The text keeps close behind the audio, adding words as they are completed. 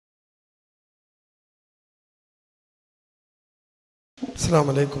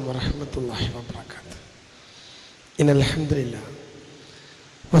السلام عليكم ورحمة الله وبركاته. إن الحمد لله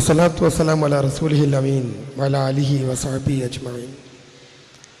والصلاة والسلام على رسوله الأمين وعلى آله وصحبه أجمعين.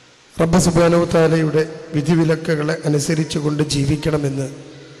 റബ്ബ് സുബ്ഹാനഹു വതആലയുടെ വിധിവിലക്കുകളെ അനുസരിച്ചുകൊണ്ട് ജീവിക്കണമെന്ന്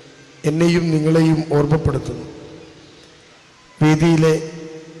എന്നെയും നിങ്ങളെയും ഓർമ്മപ്പെടുത്തുന്നു. വേദിയിലെ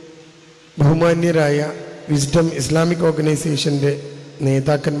ബഹുമാന്യരായ വിസ്ഡം ഇസ്ലാമിക് ഓർഗനൈസേഷൻ്റെ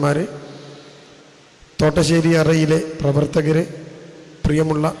നേതാക്കന്മാർ, തോട്ടശ്ശേരി അറയിലെ പ്രവർത്തകരെ,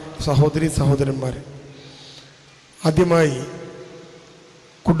 പ്രിയമുള്ള സഹോദരി സഹോദരന്മാർ, ആദ്യമായി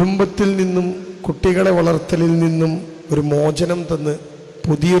കുടുംബത്തിൽ നിന്നും കുട്ടികളെ വളർത്തലിൽ നിന്നും ഒരു മോചനം തന്ന്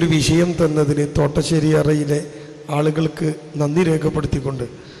പുതിയൊരു വിഷയം തന്നതിന് തോട്ടശ്ശേരി അറയിലെ ആളുകൾക്ക് നന്ദി രേഖപ്പെടുത്തിക്കൊണ്ട്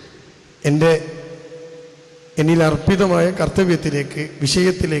എന്നിൽ അർപ്പിതമായ കർത്തവ്യത്തിലേക്ക്,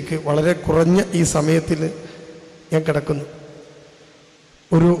 വിഷയത്തിലേക്ക് വളരെ കുറഞ്ഞ ഈ സമയത്തിൽ ഞാൻ കിടക്കുന്നു.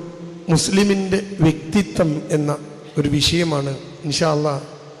 ഒരു മുസ്ലിമിൻ്റെ വ്യക്തിത്വം എന്ന ഒരു വിഷയമാണ് ഇൻഷാ അല്ലാഹ്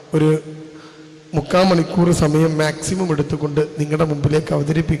ഒരു 3/4 മണിക്കൂർ സമയം മാക്സിമം എടുത്തുകൊണ്ട് നിങ്ങളുടെ മുമ്പിലേക്ക്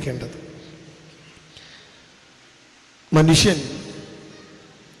അവതരിപ്പിക്കേണ്ടത്. മനുഷ്യൻ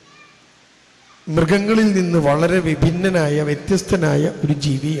മൃഗങ്ങളിൽ നിന്ന് വളരെ വിഭിന്നനായ, വ്യത്യസ്തനായ ഒരു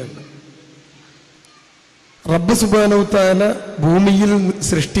ജീവിയാണ്. റബ്ബ് സുബ്ഹാനഹു വതആല ഭൂമിയിൽ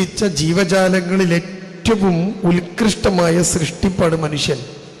സൃഷ്ടിച്ച ജീവജാലങ്ങളിൽ ഏറ്റവും ഉത്കൃഷ്ടമായ സൃഷ്ടിപ്പാണ് മനുഷ്യൻ.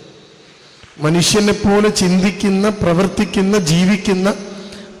 മനുഷ്യനെ പോലെ ചിന്തിക്കുന്ന, പ്രവർത്തിക്കുന്ന, ജീവിക്കുന്ന,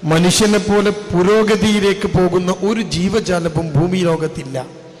 മനുഷ്യനെ പോലെ പുരോഗതിയിലേക്ക് പോകുന്ന ഒരു ജീവജാലവും ഭൂമി ലോകത്തില്ല.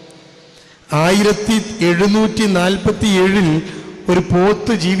 1747 ഒരു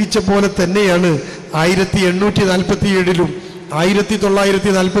പോത്ത് ജീവിച്ച പോലെ തന്നെയാണ് 1847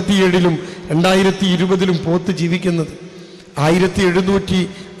 1947 2020 പോത്ത് ജീവിക്കുന്നത്.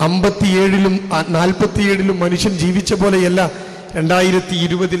 1757 47 മനുഷ്യൻ ജീവിച്ച പോലെയല്ല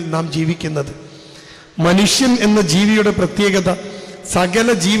 2020 നാം ജീവിക്കുന്നത്. മനുഷ്യൻ എന്ന ജീവിയുടെ പ്രത്യേകത, സകല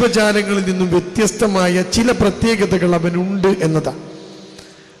ജീവജാലങ്ങളിൽ നിന്നും വ്യത്യസ്തമായ ചില പ്രത്യേകതകൾ അവനുണ്ട് എന്നതാണ്.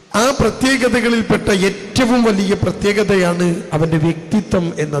 ആ പ്രത്യേകതകളിൽപ്പെട്ട ഏറ്റവും വലിയ പ്രത്യേകതയാണ് അവൻ്റെ വ്യക്തിത്വം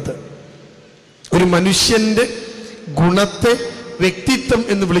എന്നത്. ഒരു മനുഷ്യൻ്റെ ഗുണത്തെ വ്യക്തിത്വം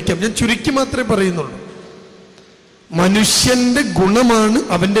എന്ന് വിളിക്കാം. ഞാൻ ചുരുക്കി മാത്രമേ പറയുന്നുള്ളൂ. മനുഷ്യൻ്റെ ഗുണമാണ്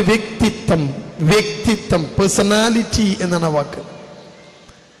അവൻ്റെ വ്യക്തിത്വം. വ്യക്തിത്വം, പേഴ്സണാലിറ്റി എന്നാണ് ആ വാക്ക്.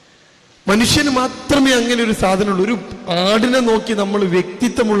 മനുഷ്യന് മാത്രമേ അങ്ങനെ ഒരു സാധനമുള്ളൂ. ഒരു ആടിനെ നോക്കി നമ്മൾ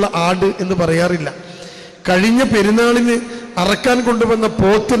വ്യക്തിത്വമുള്ള ആട് എന്ന് പറയാറില്ല. കഴിഞ്ഞ പെരുന്നാളിന് അറക്കാൻ കൊണ്ടുവന്ന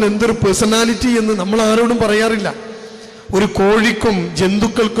പോത്തിന് എന്തൊരു പേഴ്സണാലിറ്റി എന്ന് നമ്മൾ ആരോടും പറയാറില്ല. ഒരു കോഴിക്കും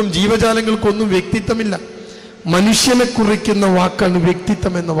ജന്തുക്കൾക്കും ജീവജാലങ്ങൾക്കും ഒന്നും വ്യക്തിത്വമില്ല. മനുഷ്യനെ കുറിക്കുന്ന വാക്കാണ്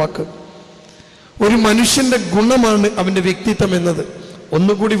വ്യക്തിത്വം എന്ന വാക്ക്. ഒരു മനുഷ്യന്റെ ഗുണമാണ് അവന്റെ വ്യക്തിത്വം എന്നത്.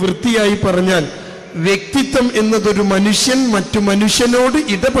 ഒന്നുകൂടി വൃത്തിയായി പറഞ്ഞാൽ, വ്യക്തിത്വം എന്നതൊരു മനുഷ്യൻ മറ്റു മനുഷ്യനോട്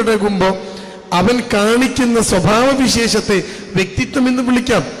ഇടപഴകുമ്പോൾ അവൻ കാണിക്കുന്ന സ്വഭാവവിശേഷത്തെ വ്യക്തിത്വം എന്ന്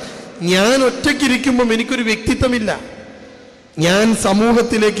വിളിക്കാം. ഞാൻ ഒറ്റയ്ക്കിരിക്കുമ്പം എനിക്കൊരു വ്യക്തിത്വമില്ല. ഞാൻ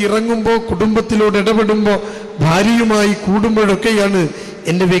സമൂഹത്തിലേക്ക് ഇറങ്ങുമ്പോൾ, കുടുംബത്തിലോട് ഇടപെടുമ്പോൾ, ഭാര്യയുമായി കൂടുമ്പോഴൊക്കെയാണ്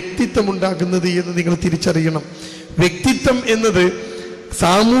എൻ്റെ വ്യക്തിത്വം ഉണ്ടാകുന്നത് എന്ന് നിങ്ങൾ തിരിച്ചറിയണം. വ്യക്തിത്വം എന്നത്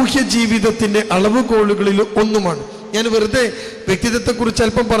സാമൂഹ്യ ജീവിതത്തിൻ്റെ അളവുകോലുകളിൽ ഒന്നുമാണ്. ഞാൻ വെറുതെ വ്യക്തിത്വത്തെക്കുറിച്ച്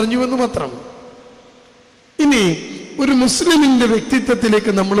അല്പം പറഞ്ഞുവെന്ന് മാത്രം. ഇനി ഒരു മുസ്ലിമിൻ്റെ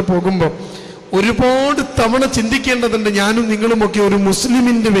വ്യക്തിത്വത്തിലേക്ക് നമ്മൾ പോകുമ്പോൾ ഒരുപാട് തവണ ചിന്തിക്കേണ്ടതുണ്ട്. ഞാനും നിങ്ങളുമൊക്കെ ഒരു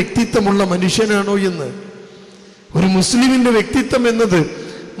മുസ്ലിമിൻ്റെ വ്യക്തിത്വമുള്ള മനുഷ്യനാണോ എന്ന്. ഒരു മുസ്ലിമിൻ്റെ വ്യക്തിത്വം എന്നത്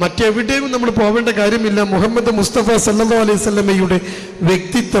മറ്റെവിടെയും നമ്മൾ പോവേണ്ട കാര്യമില്ല. മുഹമ്മദ് മുസ്തഫ സല്ലല്ലാഹു അലൈഹി വസല്ലമയുടെ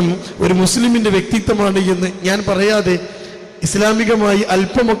വ്യക്തിത്വം ഒരു മുസ്ലിമിൻ്റെ വ്യക്തിത്വമാണ് എന്ന് ഞാൻ പറയാതെ, ഇസ്ലാമികമായി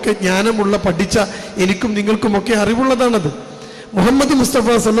അല്പമൊക്കെ ജ്ഞാനമുള്ള, പഠിച്ച എനിക്കും നിങ്ങൾക്കുമൊക്കെ അറിവുള്ളതാണത്. മുഹമ്മദ് മുസ്തഫ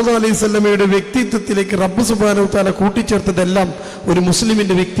സല്ലല്ലാഹു അലൈഹി വസല്ലമയുടെ വ്യക്തിത്വത്തിലേക്ക് റബ്ബ് സുബ്ഹാനഹു വതആല കൂട്ടിച്ചേർത്തതെല്ലാം ഒരു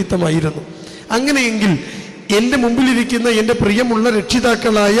മുസ്ലിമിൻ്റെ വ്യക്തിത്വമായിരുന്നു. അങ്ങനെയെങ്കിൽ എൻ്റെ മുമ്പിലിരിക്കുന്ന എൻ്റെ പ്രിയമുള്ള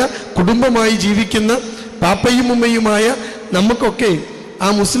രക്ഷിതാക്കളായ, കുടുംബമായി ജീവിക്കുന്ന പാപ്പയും ഉമ്മയുമായ നമുക്കൊക്കെ ആ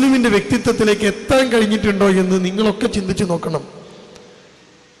മുസ്ലിമിൻ്റെ വ്യക്തിത്വത്തിലേക്ക് എത്താൻ കഴിഞ്ഞിട്ടുണ്ടോ എന്ന് നിങ്ങളൊക്കെ ചിന്തിച്ചു നോക്കണം.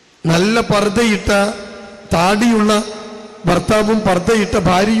 നല്ല പർദ്ദയിട്ട, താടിയുള്ള ഭർത്താവും പർദ്ദയിട്ട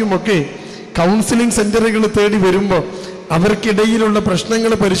ഭാര്യയുമൊക്കെ കൗൺസിലിംഗ് സെന്ററുകൾ തേടി വരുമ്പോൾ അവർക്കിടയിലുള്ള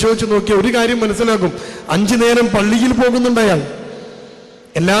പ്രശ്നങ്ങൾ പരിശോധിച്ച് നോക്കിയാൽ ഒരു കാര്യം മനസ്സിലാകും. 5 നേരം പള്ളിയിൽ പോകുന്നുണ്ട് അയാൾ,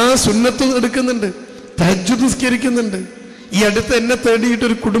 എല്ലാ സുന്നത്തും എടുക്കുന്നുണ്ട്, തഹജ്ജുദ് നിസ്കരിക്കുന്നുണ്ട്. ഈ അടുത്ത് എന്നെ തേടിയിട്ട്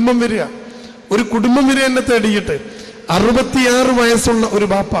ഒരു കുടുംബം വരിക എന്നെ തേടിയിട്ട് 66 വയസ്സുള്ള ഒരു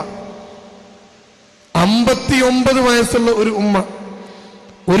ബാപ്പ, 59 വയസ്സുള്ള ഒരു ഉമ്മ,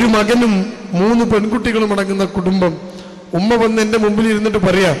 ഒരു മകനും 3 പെൺകുട്ടികളും അടങ്ങുന്ന കുടുംബം. ഉമ്മ വന്ന് എൻ്റെ മുമ്പിൽ ഇരുന്നിട്ട്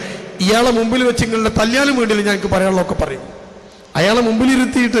പറയാ, ഇയാളെ മുമ്പിൽ വെച്ച് നിങ്ങളുടെ കല്യാണം വീട്ടിൽ ഞങ്ങൾക്ക് പറയാനുള്ളതൊക്കെ പറയും. അയാളെ മുമ്പിൽ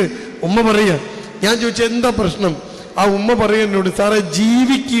ഇരുത്തിയിട്ട് ഉമ്മ പറയാ. ഞാൻ ചോദിച്ചു എന്താ പ്രശ്നം? ആ ഉമ്മ പറയുന്നോട്, സാറേ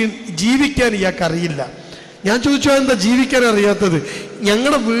ജീവിക്കാൻ ഇയാൾക്ക് അറിയില്ല, ഞാൻ ചോദിച്ചു എന്താ ജീവിക്കാൻ അറിയാത്തത്?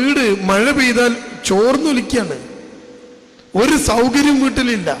 ഞങ്ങളുടെ വീട് മഴ പെയ്താൽ ചോർന്നൊലിക്കാണ്, ഒരു സൗകര്യം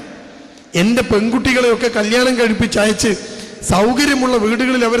വീട്ടിലില്ല. എൻ്റെ പെൺകുട്ടികളെയൊക്കെ കല്യാണം കഴിപ്പിച്ച് അയച്ച് സൗകര്യമുള്ള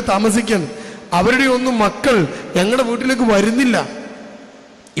വീടുകളിൽ അവർ താമസിക്കാൻ, അവരുടെ ഒന്നും മക്കൾ ഞങ്ങളുടെ വീട്ടിലേക്ക് വരുന്നില്ല.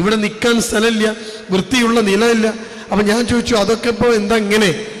 ഇവിടെ നിൽക്കാൻ സ്ഥലമില്ല, വൃത്തിയുള്ള നിലമില്ല. അപ്പൊ ഞാൻ ചോദിച്ചു അതൊക്കെ ഇപ്പൊ എന്താ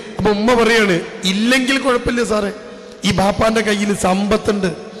ഇങ്ങനെ? അപ്പൊ ഉമ്മ പറയാണ്, ഇല്ലെങ്കിൽ കുഴപ്പമില്ല സാറേ, ഈ ബാപ്പാന്റെ കയ്യിൽ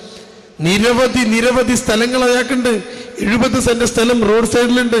സമ്പത്തുണ്ട്, നിരവധി സ്ഥലങ്ങൾ അയാൾക്കുണ്ട്. 70 സെന്റ് സ്ഥലം റോഡ്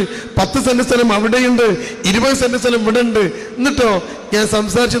സൈഡിലുണ്ട്, 10 സെന്റ് സ്ഥലം അവിടെയുണ്ട്, 20 സെന്റ് സ്ഥലം ഇവിടെ ഉണ്ട്. എന്നിട്ടോ ഞാൻ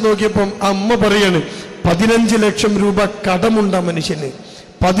സംസാരിച്ച് നോക്കിയപ്പം ആ അമ്മ പറയാണ് 15 ലക്ഷം രൂപ കടമുണ്ട് ആ മനുഷ്യന്.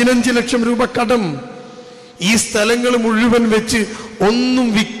 15 ലക്ഷം രൂപ കടം. ഈ സ്ഥലങ്ങൾ മുഴുവൻ വെച്ച് ഒന്നും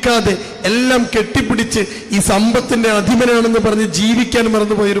വിൽക്കാതെ എല്ലാം കെട്ടിപ്പിടിച്ച് ഈ സമ്പത്തിന്റെ അധിപനാണെന്ന് പറഞ്ഞ് ജീവിക്കാൻ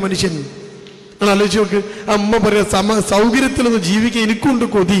മറന്നുപോയൊരു മനുഷ്യൻ. നിങ്ങൾ ആലോചിച്ച് നോക്ക്. ആ അമ്മ പറയാ സൗകര്യത്തിലൊന്ന് ജീവിക്കാൻ എനിക്കുണ്ട്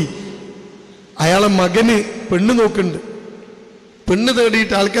കൊതി. അയാളെ മകന് പെണ്ണ് നോക്കുന്നുണ്ട്, പെണ്ണ്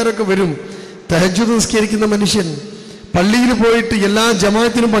തേടിയിട്ട് ആൾക്കാരൊക്കെ വരും. തഹജ്ജുദ് നിസ്കരിക്കുന്ന മനുഷ്യൻ, പള്ളിയിൽ പോയിട്ട് എല്ലാ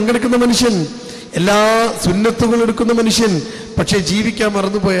ജമാഅത്തിനും പങ്കെടുക്കുന്ന മനുഷ്യൻ, എല്ലാ സുന്നത്തുകളും എടുക്കുന്ന മനുഷ്യൻ. പക്ഷെ ജീവിക്കാൻ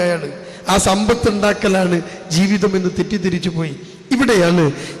മറന്നുപോയ അയാൾ ആ സമ്പത്ത് ഉണ്ടാക്കലാണ് ജീവിതം എന്ന് തെറ്റിദ്ധരിച്ചു പോയി. ഇവിടെയാണ്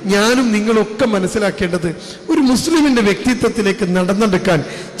ഞാനും നിങ്ങളൊക്കെ മനസ്സിലാക്കേണ്ടത്. ഒരു മുസ്ലിമിന്റെ വ്യക്തിത്വത്തിലേക്ക് നടന്നെടുക്കാൻ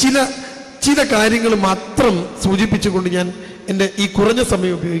ചില കാര്യങ്ങൾ മാത്രം സൂചിപ്പിച്ചുകൊണ്ട് ഞാൻ എൻ്റെ ഈ കുറഞ്ഞ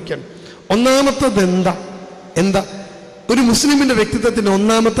സമയം ഉപയോഗിക്കാൻ. ഒന്നാമത്തത് എന്താ ഒരു മുസ്ലിമിന്റെ വ്യക്തിത്വത്തിന്റെ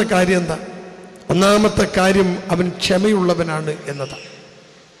ഒന്നാമത്തെ കാര്യം എന്താ? ഒന്നാമത്തെ കാര്യം അവൻ ക്ഷമയുള്ളവനാണ് എന്നതാണ്.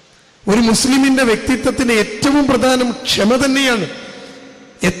 ഒരു മുസ്ലിമിന്റെ വ്യക്തിത്വത്തിന് ഏറ്റവും പ്രധാനം ക്ഷമ തന്നെയാണ്.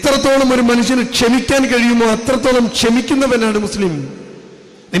 എത്രത്തോളം ഒരു മനുഷ്യന് ക്ഷമിക്കാൻ കഴിയുമോ അത്രത്തോളം ക്ഷമിക്കുന്നവനാണ് മുസ്ലിം.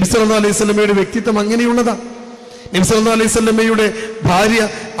 നബി സല്ലല്ലാഹു അലൈഹി വസല്ലമയുടെ വ്യക്തിത്വം അങ്ങനെയുള്ളതാ. നബി സല്ലല്ലാഹു അലൈഹി വസല്ലമയുടെ ഭാര്യ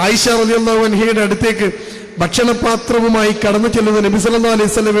ആയിഷ റളിയല്ലാഹു അൻഹയുടെ അടുത്തേക്ക് ഭക്ഷണപാത്രവുമായി കടന്നു ചെല്ലുന്ന നബി സല്ലല്ലാഹു അലൈഹി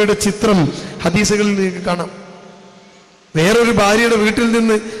വസല്ലമയുടെ ചിത്രം ഹദീസുകളിൽ നിങ്ങൾക്ക് കാണാം. വേറൊരു ഭാര്യയുടെ വീട്ടിൽ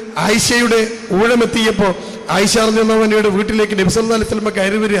നിന്ന് ആയിഷയുടെ ഊഴമെത്തിയപ്പോ ആയിഷ റളിയല്ലാഹു അൻഹയുടെ വീട്ടിലേക്ക് നബി സല്ലല്ലാഹു അലൈഹി വസല്ലമ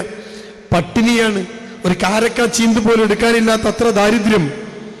കയറി വരിക. പട്ടിണിയാണ്, ഒരു കാരക്ക ചീന്ത് പോലും എടുക്കാനില്ലാത്ത അത്ര ദാരിദ്ര്യം.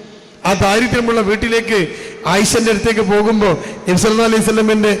 ആ ദാരിദ്ര്യമുള്ള വീട്ടിലേക്ക് ആയിഷന്റെ അടുത്തേക്ക് പോകുമ്പോൾ നബി സല്ലല്ലാഹു അലൈഹി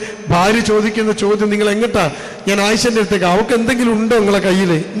വസല്ലമയുടെ ഭാര്യ ചോദിക്കുന്ന ചോദ്യം, നിങ്ങൾ എങ്ങട്ടാ? ഞാൻ ആയിഷന്റെ അടുത്തേക്ക്. അവൾക്ക് എന്തെങ്കിലും ഉണ്ടോ നിങ്ങളെ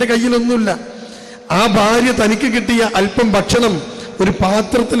കയ്യിൽ? എൻ്റെ കയ്യിലൊന്നുമില്ല. ആ ഭാര്യ തനിക്ക് കിട്ടിയ അല്പം ഭക്ഷണം ഒരു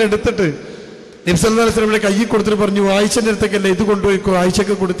പാത്രത്തിലെടുത്തിട്ട് നബി സല്ലല്ലാഹു അലൈഹി വസല്ലമയുടെ കയ്യിൽ കൊടുത്തിട്ട് പറഞ്ഞു, ആയിഷന്റെ അടുത്തേക്കല്ലേ, ഇത് കൊണ്ടുപോയിക്കോ,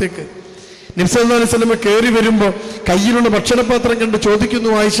 ആയിഷക്ക് കൊടുത്തേക്ക്. നബി സല്ലല്ലാഹു അലൈഹി വസല്ലമ കയറി വരുമ്പോ കയ്യിലുള്ള ഭക്ഷണപാത്രം കണ്ട് ചോദിക്കുന്നു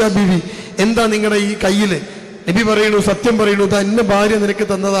ആയിഷ ബീവി, എന്താ നിങ്ങളുടെ ഈ കയ്യില്? നബി പറയുന്നു, സത്യം പറയുന്നു, ഇതാ എന്നെ ഭാര്യ നിനക്ക്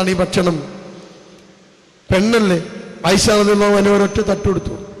തന്നതാണ് ഈ ഭക്ഷണം. പെണ്ണല്ലേ? ആയിഷ റളിയല്ലാഹു അൻഹ ഒരൊറ്റ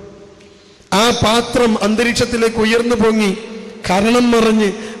തട്ടുകൊടുത്തു. ആ പാത്രം അന്തരീക്ഷത്തിലേക്ക് ഉയർന്നു പൊങ്ങി കരണം മറിഞ്ഞ്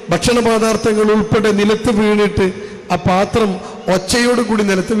ഭക്ഷണ പദാർത്ഥങ്ങൾ ഉൾപ്പെടെ നിലത്ത് വീണിട്ട് ആ പാത്രം ഒച്ചയോടുകൂടി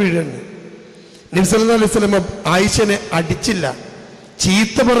നിലത്ത് വീഴാണ്. നബി സല്ലല്ലാഹു അലൈഹി വസല്ലമ ആയിഷനെ അടിച്ചില്ല,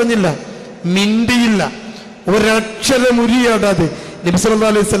 ചീത്ത പറഞ്ഞില്ല, മിണ്ടിയില്ല, ഒരക്ഷരം ഉരിയാടാതെ നബി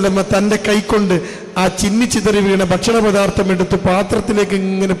സല്ലല്ലാഹു അലൈഹി വസല്ലമ തൻ്റെ കൈകൊണ്ട് ആ ചിന്നിച്ചിതറി വീണ ഭക്ഷണ പദാർത്ഥം എടുത്ത് പാത്രത്തിലേക്ക്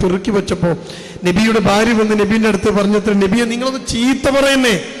ഇങ്ങനെ പെറുക്കി വെച്ചപ്പോൾ നബിയുടെ ഭാര്യ വന്ന് നബീന്റെ അടുത്ത് പറഞ്ഞത്ര, നബിയെ നിങ്ങളൊന്ന് ചീത്ത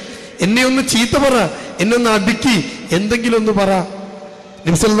പറയുന്നേ, എന്നെ ഒന്ന് ചീത്ത പറ, എന്നെ ഒന്ന് അടുക്കി, എന്തെങ്കിലും ഒന്ന് പറ.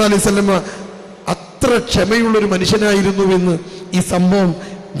 നബി സല്ലല്ലാഹു അലൈഹി വസല്ലമ അത്ര ക്ഷമയുള്ളൊരു മനുഷ്യനായിരുന്നുവെന്ന് ഈ സംഭവം,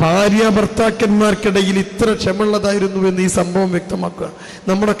 ഭാര്യ ഭർത്താക്കന്മാർക്കിടയിൽ ഇത്ര ക്ഷമയുള്ളതായിരുന്നുവെന്ന് ഈ സംഭവം വ്യക്തമാക്കുക.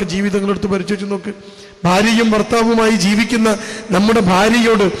 നമ്മുടെയൊക്കെ ജീവിതങ്ങളെടുത്ത് പരിശോധിച്ച് നോക്ക്. ഭാര്യയും ഭർത്താവുമായി ജീവിക്കുന്ന നമ്മുടെ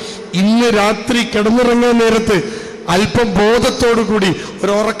ഭാര്യയോട് ഇന്ന് രാത്രി കിടന്നുറങ്ങാൻ നേരത്ത് അല്പം ബോധത്തോടു കൂടി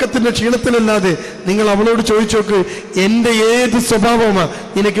ഒരു ഉറക്കത്തിന്റെ ക്ഷീണത്തിലല്ലാതെ നിങ്ങൾ അവളോട് ചോദിച്ചു നോക്ക്, എൻ്റെ ഏത് സ്വഭാവമാണ്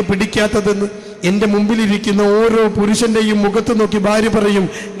നിനക്ക് പിടിക്കാത്തതെന്ന്. എൻ്റെ മുമ്പിലിരിക്കുന്ന ഓരോ പുരുഷന്റെയും മുഖത്ത് നോക്കി ഭാര്യ പറയും,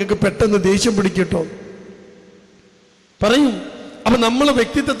 നിങ്ങൾക്ക് പെട്ടെന്ന് ദേഷ്യം പിടിക്കട്ടോ പറയും. അപ്പൊ നമ്മളെ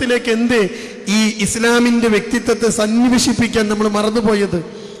വ്യക്തിത്വത്തിലേക്ക് എന്തേ ഈ ഇസ്ലാമിന്റെ വ്യക്തിത്വത്തെ സന്നിവേശിപ്പിക്കാൻ നമ്മൾ മറന്നുപോയത്?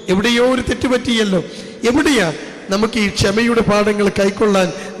 എവിടെയോ ഒരു തെറ്റുപറ്റിയല്ലോ. എവിടെയാ നമുക്ക് ഈ ക്ഷമയുടെ പാഠങ്ങൾ കൈക്കൊള്ളാൻ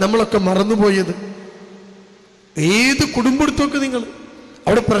നമ്മളൊക്കെ മറന്നുപോയത്? ഏത് കുടുംബത്തോക്ക് നിങ്ങൾ,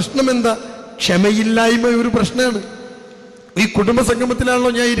 അവിടെ പ്രശ്നം എന്താ? ക്ഷമയില്ലായ്മ ഒരു പ്രശ്നമാണ്. ഈ കുടുംബ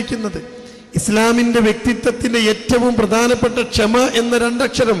സംഗമത്തിലാണല്ലോ ഞാൻ ഇരിക്കുന്നത്. ഇസ്ലാമിന്റെ വ്യക്തിത്വത്തിന്റെ ഏറ്റവും പ്രധാനപ്പെട്ട ക്ഷമ എന്ന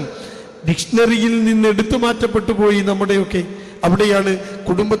രണ്ടക്ഷരം ഡിക്ഷണറിയിൽ നിന്ന് എടുത്തു മാറ്റപ്പെട്ടു പോയി നമ്മുടെയൊക്കെ. അവിടെയാണ്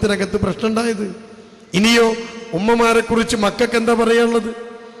കുടുംബത്തിനകത്ത് പ്രശ്നം ഉണ്ടായത്. ഇനിയോ ഉമ്മമാരെ കുറിച്ച് മക്കൾക്ക് എന്താ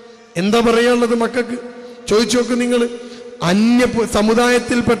പറയാനുള്ളത് മക്കൾക്ക്? ചോദിച്ചു നോക്ക് നിങ്ങൾ. അന്യ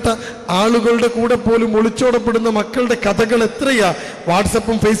സമുദായത്തിൽപ്പെട്ട ആളുകളുടെ കൂടെ പോലും ഒളിച്ചോടപ്പെടുന്ന മക്കളുടെ കഥകൾ എത്രയാ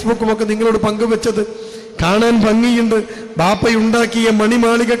വാട്സപ്പും ഫേസ്ബുക്കും ഒക്കെ നിങ്ങളോട് പങ്കുവെച്ചത്. കാണാൻ ഭംഗിയുണ്ട്, ബാപ്പയുണ്ടാക്കിയ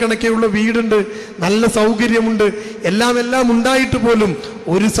മണിമാളിക കണക്കെയുള്ള വീടുണ്ട്, നല്ല സൗകര്യമുണ്ട്, എല്ലാം ഉണ്ടായിട്ട് പോലും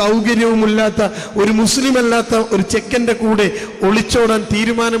ഒരു സൗകര്യവുമില്ലാത്ത ഒരു മുസ്ലിം അല്ലാത്ത ഒരു ചെക്കൻ്റെ കൂടെ ഒളിച്ചോടാൻ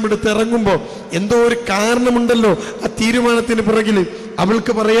തീരുമാനമെടുത്ത് ഇറങ്ങുമ്പോൾ എന്തോ ഒരു കാരണമുണ്ടല്ലോ ആ തീരുമാനത്തിന് പുറകിൽ.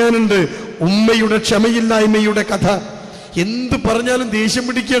 അവൾക്ക് പറയാനുണ്ട് ഉമ്മയുടെ ക്ഷമയില്ലായ്മയുടെ കഥ. എന്ത് പറഞ്ഞാലും ദേഷ്യം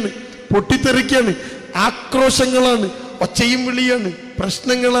പിടിക്കുകയാണ്, പൊട്ടിത്തെറിക്കുകയാണ്, ആക്രോശങ്ങളാണ്, ഒച്ചയും വിളിയാണ്,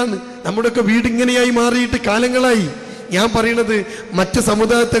 പ്രശ്നങ്ങളാണ്. നമ്മുടെയൊക്കെ വീട് ഇങ്ങനെയായി മാറിയിട്ട് കാലങ്ങളായി. ഞാൻ പറയണത് മറ്റ്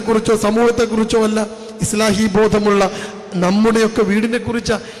സമുദായത്തെക്കുറിച്ചോ സമൂഹത്തെക്കുറിച്ചോ അല്ല, ഇസ്ലാഹി ബോധമുള്ള നമ്മുടെയൊക്കെ വീടിനെ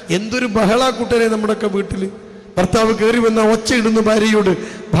കുറിച്ചാ. എന്തൊരു ബഹളാ കൂട്ടരെ നമ്മുടെയൊക്കെ വീട്ടിൽ. ഭർത്താവ് കയറി വന്ന ഒച്ചയിടുന്നു ഭാര്യയോട്,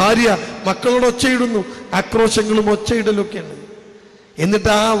 ഭാര്യ മക്കളോട് ഒച്ചയിടുന്നു, ആക്രോശങ്ങളും ഒച്ചയിടലൊക്കെയാണ്.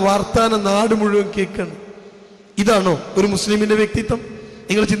 എന്നിട്ട് ആ വർത്താനം നാട് മുഴുവൻ കേൾക്കണം. ഇതാണോ ഒരു മുസ്ലിമിന്റെ വ്യക്തിത്വം?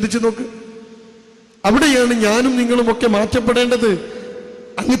 നിങ്ങൾ ചിന്തിച്ചു നോക്ക്. അവിടെയാണ് ഞാനും നിങ്ങളുമൊക്കെ മാറ്റപ്പെടേണ്ടത്.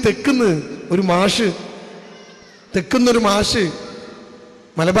 അങ്ങ് തെക്കുന്നൊരു മാഷ്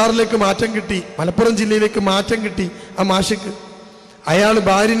മലബാറിലേക്ക് മാറ്റം കിട്ടി, മലപ്പുറം ജില്ലയിലേക്ക് മാറ്റം കിട്ടി. ആ മാഷക്ക് അയാൾ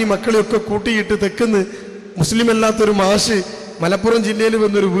ഭാര്യനി മക്കളെയൊക്കെ കൂട്ടിയിട്ട് തെക്കുന്ന് മുസ്ലിം അല്ലാത്തൊരു മാഷ് മലപ്പുറം ജില്ലയിൽ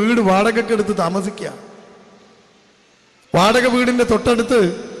വന്നൊരു വീട് വാടകക്കെടുത്ത് താമസിക്കുക. വാടക വീടിന്റെ തൊട്ടടുത്ത്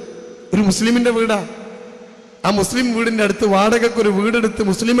ഒരു മുസ്ലിമിന്റെ വീടാ. ആ മുസ്ലിം വീടിന്റെ അടുത്ത് വാടകക്കൊരു വീടെടുത്ത്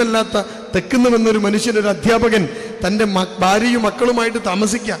മുസ്ലിം അല്ലാത്ത തെക്കുന്നുവെന്നൊരു മനുഷ്യൻ, ഒരു അധ്യാപകൻ തൻ്റെ ഭാര്യയും മക്കളുമായിട്ട്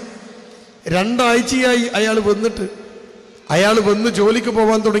താമസിക്കാം. 2 ആഴ്ചയായി അയാൾ വന്ന് ജോലിക്ക്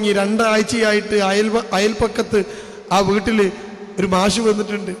പോകാൻ തുടങ്ങി. 2 ആഴ്ചയായിട്ട് അയൽപ്പക്കത്ത് ആ വീട്ടിൽ ഒരു മാഷ്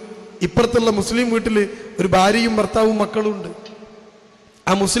വന്നിട്ടുണ്ട്. ഇപ്പുറത്തുള്ള മുസ്ലിം വീട്ടിൽ ഒരു ഭാര്യയും ഭർത്താവും മക്കളും ഉണ്ട്.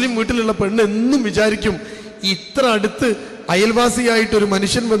 ആ മുസ്ലിം വീട്ടിലുള്ള പെണ്ണ് എന്നും വിചാരിക്കും, ഇത്ര അടുത്ത് അയൽവാസിയായിട്ടൊരു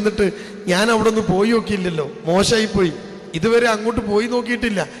മനുഷ്യൻ വന്നിട്ട് ഞാൻ അവിടെ ഒന്ന് പോയി നോക്കിയില്ലല്ലോ, മോശമായിപ്പോയി. ഇതുവരെ അങ്ങോട്ട് പോയി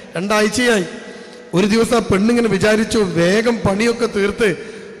നോക്കിയിട്ടില്ല, 2 ആഴ്ചയായി. ഒരു ദിവസം ആ പെണ്ണിങ്ങനെ വിചാരിച്ചു, വേഗം പണിയൊക്കെ തീർത്ത്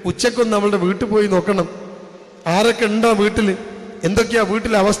ഉച്ചക്കൊന്ന് അവളുടെ വീട്ടിൽ പോയി നോക്കണം. ആരൊക്കെ ഉണ്ടാ വീട്ടിൽ, എന്തൊക്കെയാ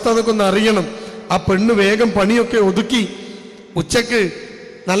വീട്ടിലെ അവസ്ഥ എന്നൊക്കെ ഒന്ന് അറിയണം. ആ പെണ്ണ് വേഗം പണിയൊക്കെ ഒതുക്കി ഉച്ചക്ക്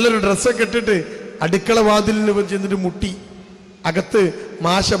നല്ലൊരു ഡ്രസ്സൊക്കെ ഇട്ടിട്ട് അടുക്കള വാതിലിന് ചെന്നിട്ട് മുട്ടി. അകത്ത്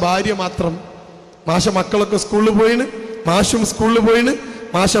മാഷ ഭാര്യ മാത്രം. മാഷ മക്കളൊക്കെ സ്കൂളിൽ പോയിന്, മാഷും സ്കൂളിൽ പോയിന്,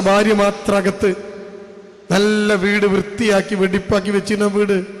 മാഷ ഭാര്യ മാത്രം അകത്ത്. നല്ല വീട് വൃത്തിയാക്കി വെടിപ്പാക്കി വെച്ചിരുന്ന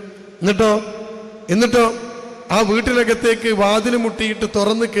വീട്. എന്നിട്ടോ ആ വീട്ടിനകത്തേക്ക് വാതിൽ മുട്ടിയിട്ട്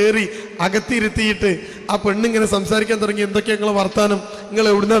തുറന്ന് കയറി അകത്തിരുത്തിയിട്ട് ആ പെണ്ണിങ്ങനെ സംസാരിക്കാൻ തുടങ്ങി. എന്തൊക്കെയാ നിങ്ങളെ വർത്താനം, നിങ്ങൾ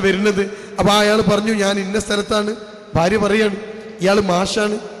എവിടുന്നാ വരുന്നത്? അപ്പൊ അയാൾ പറഞ്ഞു, ഞാൻ ഇന്ന സ്ഥലത്താണ്. ഭാര്യ പറയാണ്, ഇയാൾ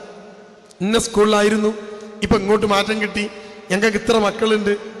മാഷാണ്, ഇന്ന സ്കൂളിലായിരുന്നു, ഇപ്പൊ ഇങ്ങോട്ട് മാറ്റം കിട്ടി, ഞങ്ങൾക്ക് ഇത്ര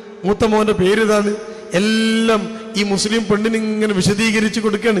മക്കളുണ്ട്, മൂത്ത മോന്റെ പേര് ഇതാണ്. എല്ലാം ഈ മുസ്ലിം പെണ്ണിന് ഇങ്ങനെ വിശദീകരിച്ചു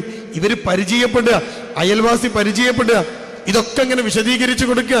കൊടുക്കുകയാണ്. ഇവര് പരിചയപ്പെടുക, അയൽവാസി പരിചയപ്പെടുക, ഇതൊക്കെ ഇങ്ങനെ വിശദീകരിച്ചു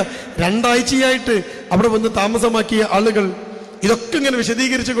കൊടുക്കുക. 2 ആഴ്ചയായിട്ട് അവിടെ വന്ന് താമസമാക്കിയ ആളുകൾ ഇതൊക്കെ ഇങ്ങനെ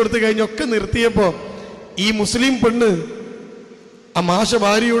വിശദീകരിച്ചു കൊടുത്തു കഴിഞ്ഞൊക്കെ നിർത്തിയപ്പോ ഈ മുസ്ലിം പെണ്ണ് ആ മാഷ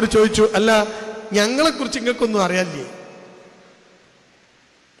ഭാര്യയോട് ചോദിച്ചു, അല്ല ഞങ്ങളെക്കുറിച്ച് നിങ്ങൾക്കൊന്നും അറിയാല്ലേ?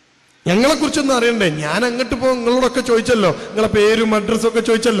 ഞങ്ങളെക്കുറിച്ചൊന്നും അറിയണ്ടേ? ഞാൻ അങ്ങോട്ട് പോ നിങ്ങളോടൊക്കെ ചോദിച്ചല്ലോ, നിങ്ങളെ പേരും അഡ്രസ്സും ഒക്കെ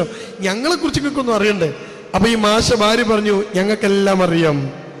ചോദിച്ചല്ലോ, ഞങ്ങളെക്കുറിച്ച് നിങ്ങൾക്കൊന്നും അറിയണ്ടേ? അപ്പൊ ഈ മാഷ ഭാര്യ പറഞ്ഞു, ഞങ്ങൾക്കെല്ലാം അറിയാം,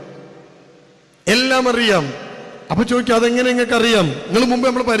 എല്ലാം അറിയാം. അപ്പൊ ചോദിക്കും, അതെങ്ങനെ നിങ്ങൾക്ക് അറിയാം? നിങ്ങൾ മുമ്പ്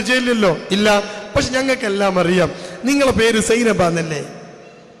നമ്മൾ പരിചയമില്ലല്ലോ. ഇല്ല, പക്ഷെ ഞങ്ങൾക്കെല്ലാം അറിയാം. നിങ്ങളെ പേര് സൈനബ എന്നല്ലേ?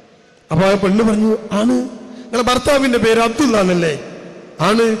 അപ്പൊ ആ പെണ്ണ് പറഞ്ഞു, ആണ്. നിങ്ങളെ ഭർത്താവിന്റെ പേര് അബ്ദുള്ള എന്നല്ലേ?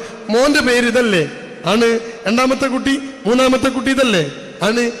 ആണ്. മോന്റെ പേര് ഇതല്ലേ? ആണ്. 2ാമത്തെ കുട്ടി 3ാമത്തെ കുട്ടി ഇതല്ലേ?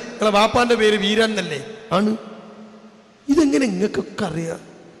 ആണ്. നിങ്ങളെ വാപ്പാന്റെ പേര് വീരാൻ എന്നല്ലേ? ആണ്. ഇതെങ്ങനെ നിങ്ങൾക്കൊക്കെ അറിയാം?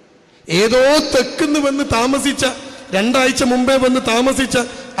 ഏതോ തെക്കുന്ന് വന്ന് താമസിച്ച, 2 ആഴ്ച മുമ്പേ വന്ന് താമസിച്ച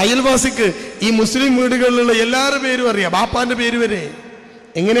അയൽവാസിക്ക് ഈ മുസ്ലിം വീടുകളിലുള്ള എല്ലാവരുടെ പേരും അറിയാം, ബാപ്പാന്റെ പേര് വരെ.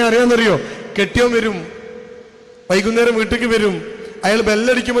 എങ്ങനെ അറിയാമെന്നറിയോ? കെട്ടിയോൻ വരും, വൈകുന്നേരം വീട്ടിലേക്ക് വരും, അയാൾ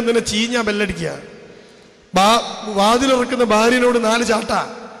ബെല്ലടിക്കുമ്പോൾ തന്നെ ചീഞ്ഞാ ബെല്ലടിക്കുക. വാതിലിറക്കുന്ന ഭാര്യനോട് 4 ചാട്ട.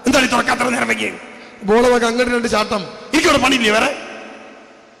 എന്താണ് തുറക്കാത്ര നേരം വയ്ക്കുക? ബോളവക അങ്ങോട്ട് 2 ചാട്ടം. എനിക്കവിടെ പണിയില്ലേ വേറെ?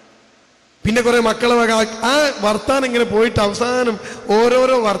 പിന്നെ കുറെ മക്കളെ വക. ആ വർത്താനം ഇങ്ങനെ പോയിട്ട് അവസാനം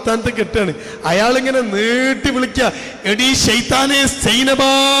ഓരോരോ വർത്താനത്തെ കെട്ടാണ്. അയാളിങ്ങനെ നീട്ടി വിളിക്കുക, എടീ ശൈത്താനെ സൈനബ.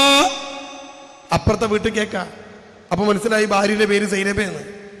 അപ്പുറത്തെ വീട്ടിൽ കേൾക്കാം. അപ്പൊ മനസ്സിലായി ഭാര്യയുടെ പേര് സൈനബയെന്ന്.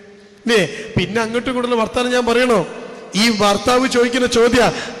 പിന്നെ അങ്ങോട്ടും ഇങ്ങോട്ടുള്ള വർത്താനം ഞാൻ പറയണോ? ഈ ഭർത്താവ് ചോദിക്കുന്ന ചോദ്യ,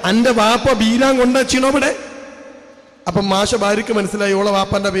 അന്റെ വാപ്പ ബീരാൻ കൊണ്ടുവച്ചിണോ ഇവിടെ? അപ്പൊ മാഷ ഭാര്യക്ക് മനസ്സിലായി ഓളെ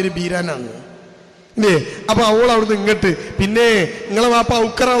വാപ്പാന്റെ പേര് ബീരാനാണ്. അപ്പൊ അവൾ അവിടുന്ന് ഇങ്ങോട്ട്, പിന്നെ നിങ്ങളെ വാപ്പ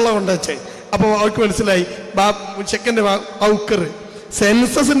ഔക്കറുള്ള കൊണ്ടുവച്ചേ. അപ്പൊ അവൾക്ക് മനസ്സിലായി ചെക്കൻ്റെ ഔക്കർ.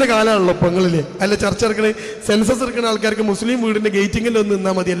 സെൻസസിന്റെ കാലമാണല്ലോ ഇപ്പൊ നിങ്ങളില്. അല്ല ചർച്ച എടുക്കണേ, സെൻസസ് എടുക്കുന്ന ആൾക്കാർക്ക് മുസ്ലിം വീടിന്റെ ഗേറ്റിങ്ങിൽ ഒന്ന്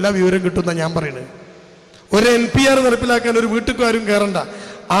നിന്നാൽ മതി, എല്ലാ വിവരം കിട്ടുന്ന ഞാൻ പറയണേ. ഒരു NPR നടപ്പിലാക്കാൻ ഒരു വീട്ടുകാരും കയറണ്ട.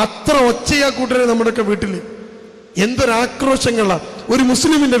 അത്ര ഒച്ചയാ കൂട്ടരെ നമ്മുടെയൊക്കെ വീട്ടില്. എന്തൊരാക്രോശങ്ങളാ! ഒരു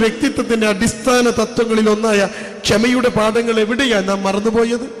മുസ്ലിമിന്റെ വ്യക്തിത്വത്തിന്റെ അടിസ്ഥാന തത്വങ്ങളിൽ ഒന്നായ ക്ഷമയുടെ പാഠങ്ങൾ എവിടെയാ നാം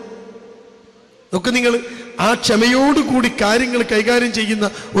മറന്നുപോയത്? നോക്ക് നിങ്ങൾ, ആ ക്ഷമയോടുകൂടി കാര്യങ്ങൾ കൈകാര്യം ചെയ്യുന്ന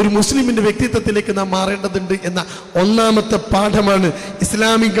ഒരു മുസ്ലിമിന്റെ വ്യക്തിത്വത്തിലേക്ക് നാം മാറേണ്ടതുണ്ട് എന്ന ഒന്നാമത്തെ പാഠമാണ്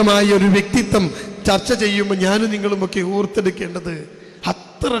ഇസ്ലാമികമായ ഒരു വ്യക്തിത്വം ചർച്ച ചെയ്യുമ്പോൾ ഞാനും നിങ്ങളുമൊക്കെ ഓർത്തെടുക്കേണ്ടത്.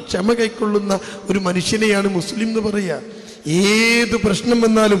 അത്ര ക്ഷമ കൈക്കൊള്ളുന്ന ഒരു മനുഷ്യനെയാണ് മുസ്ലിം എന്ന് പറയുക. ഏത് പ്രശ്നം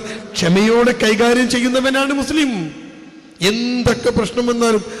വന്നാലും ക്ഷമയോടെ കൈകാര്യം ചെയ്യുന്നവനാണ് മുസ്ലിം. എന്തൊക്കെ പ്രശ്നം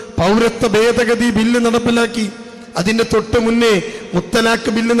വന്നാലും പൗരത്വ ഭേദഗതി ബില്ല് നടപ്പിലാക്കി, അതിന്റെ തൊട്ട് മുന്നേ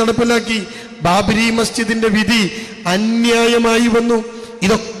മുത്തലാഖ് ബില്ല് നടപ്പിലാക്കി, ബാബരി മസ്ജിദിന്റെ വിധി അന്യായമായി വന്നു.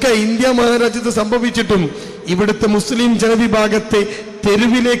 ഇതൊക്കെ ഇന്ത്യ മഹാരാജ്യത്ത് സംഭവിച്ചിട്ടും ഇവിടുത്തെ മുസ്ലിം ജനവിഭാഗത്തെ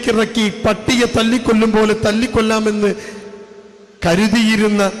തെരുവിലേക്ക് ഇറക്കി പട്ടിയെ തല്ലിക്കൊല്ലും പോലെ തല്ലിക്കൊല്ലാമെന്ന്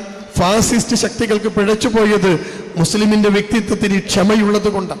കരുതിയിരുന്ന ഫാസിസ്റ്റ് ശക്തികൾക്ക് പിഴച്ചുപോയത് മുസ്ലിമിന്റെ വ്യക്തിത്വത്തിന് ക്ഷമയുള്ളത്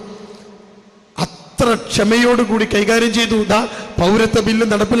കൊണ്ടാണ്. അത്ര ക്ഷമയോടുകൂടി കൈകാര്യം ചെയ്തു. പൗരത്വ ബില്ല്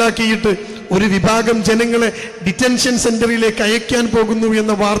നടപ്പിലാക്കിയിട്ട് ഒരു വിഭാഗം ജനങ്ങളെ ഡിറ്റൻഷൻ സെന്ററിലേക്ക് അയക്കാൻ പോകുന്നു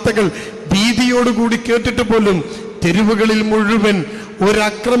എന്ന വാർത്തകൾ ഭീതിയോടുകൂടി കേട്ടിട്ട് പോലും തെരുവുകളിൽ മുഴുവൻ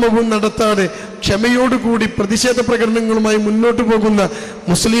ഒരക്രമവും നടത്താതെ ക്ഷമയോടുകൂടി പ്രതിഷേധ പ്രകടനങ്ങളുമായി മുന്നോട്ട് പോകുന്ന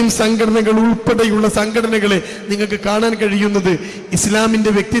മുസ്ലിം സംഘടനകൾ ഉൾപ്പെടെയുള്ള സംഘടനകളെ നിങ്ങൾക്ക് കാണാൻ കഴിയുന്നത്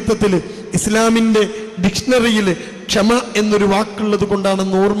ഇസ്ലാമിന്റെ വ്യക്തിത്വത്തിൽ, ഇസ്ലാമിന്റെ ഡിക്ഷണറിയിൽ ക്ഷമ എന്നൊരു വാക്കുള്ളത്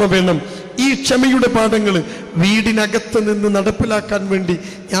കൊണ്ടാണെന്ന് ഓർമ്മ വേണം. ഈ ക്ഷമയുടെ പാഠങ്ങൾ വീടിനകത്ത് നിന്ന് നടപ്പിലാക്കാൻ വേണ്ടി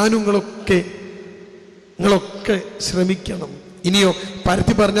നിങ്ങളൊക്കെ ശ്രമിക്കണം. ഇനിയോ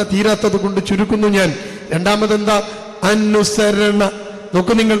പരത്തി പറഞ്ഞാൽ തീരാത്തത് കൊണ്ട് ചുരുക്കുന്നു ഞാൻ. രണ്ടാമതെന്താ? അനുസരണ.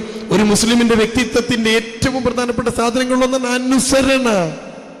 നോക്കൂ നിങ്ങൾ, ഒരു മുസ്ലിമിന്റെ വ്യക്തിത്വത്തിന്റെ ഏറ്റവും പ്രധാനപ്പെട്ട സാധനങ്ങളൊന്നാണ് അനുസരണ.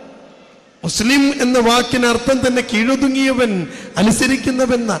 മുസ്ലിം എന്ന വാക്കിന് അർത്ഥം തന്നെ കീഴൊതുങ്ങിയവൻ,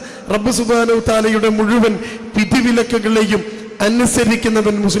 അനുസരിക്കുന്നവെന്ന. റബ്ബ് സുബ്ഹാനഹു തആലയുടെ മുഴുവൻ വിധിവിലക്കുകളെയും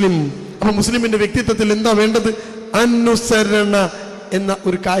അനുസരിക്കുന്നവൻ മുസ്ലിം. അപ്പൊ മുസ്ലിമിന്റെ വ്യക്തിത്വത്തിൽ എന്താ വേണ്ടത്? അനുസരണ എന്ന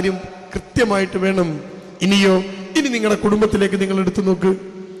ഒരു കാര്യം കൃത്യമായിട്ട് വേണം. ഇനി നിങ്ങളുടെ കുടുംബത്തിലേക്ക് നിങ്ങൾ എടുത്തു നോക്ക്,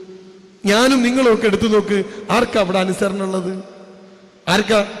 ഞാനും നിങ്ങളും ഒക്കെ എടുത്തു നോക്ക്. ആർക്കാ അവിടെ അനുസരണ ഉള്ളത്?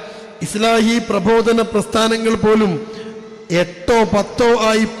 ആർക്കാ? ഇസ്ലാഹി പ്രബോധന പ്രസ്ഥാനങ്ങൾ പോലും 8 or 10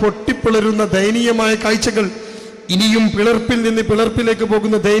 ആയി പൊട്ടിപ്പിളരുന്ന ദയനീയമായ കാഴ്ചകൾ, ഇനിയും പിളർപ്പിൽ നിന്ന് പിളർപ്പിലേക്ക്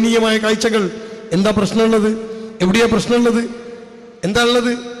പോകുന്ന ദയനീയമായ കാഴ്ചകൾ. എന്താ പ്രശ്നമുള്ളത്? എവിടെയാ പ്രശ്നമുള്ളത്? എന്താ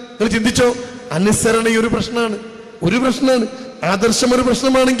ഉള്ളത്? നിങ്ങൾ ചിന്തിച്ചോ. അനുസരണ ഒരു പ്രശ്നമാണ്. ആദർശം ഒരു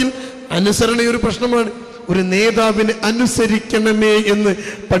പ്രശ്നമാണെങ്കിൽ അനുസരണ ഒരു പ്രശ്നമാണ്. ഒരു നേതാവിനെ അനുസരിക്കണമേ എന്ന്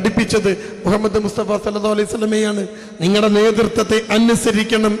പഠിപ്പിച്ചത് മുഹമ്മദ് മുസ്തഫ സല്ലല്ലാഹു അലൈഹി വസല്ലമയാണ്. നിങ്ങളുടെ നേതൃത്വത്തെ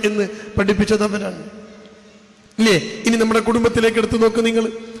അനുസരിക്കണം എന്ന് പഠിപ്പിച്ചത് അവരാണ്, ഇല്ലേ? ഇനി നമ്മുടെ കുടുംബത്തിലേക്ക് എടുത്തു നോക്ക് നിങ്ങൾ.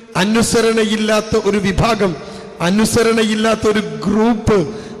 അനുസരണയില്ലാത്ത ഒരു വിഭാഗം, അനുസരണയില്ലാത്ത ഒരു ഗ്രൂപ്പ്,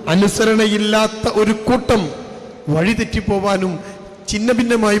 അനുസരണയില്ലാത്ത ഒരു കൂട്ടം വഴിതെറ്റിപ്പോവാനും ചിന്ന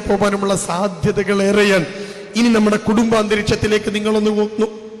ഭിന്നമായി പോകാനുമുള്ള സാധ്യതകൾ ഏറെയാണ്. ഇനി നമ്മുടെ കുടുംബാന്തരീക്ഷത്തിലേക്ക് നിങ്ങളൊന്ന്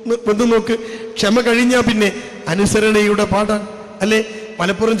വന്ന് നോക്ക്. ക്ഷമ കഴിഞ്ഞാൽ പിന്നെ അനുസരണയുടെ പാടാണ്, അല്ലെ?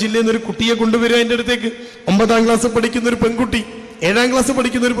 മലപ്പുറം ജില്ലയിൽ നിന്ന് ഒരു കുട്ടിയെ കൊണ്ടുവരിക എൻ്റെ അടുത്തേക്ക്. 9ാം ക്ലാസ് പഠിക്കുന്ന ഒരു പെൺകുട്ടി, 7ാം ക്ലാസ്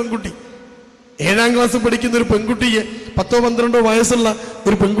പഠിക്കുന്ന ഒരു പെൺകുട്ടി, 7ാം ക്ലാസ് പഠിക്കുന്ന ഒരു പെൺകുട്ടിയെ, 10 or 12 വയസ്സുള്ള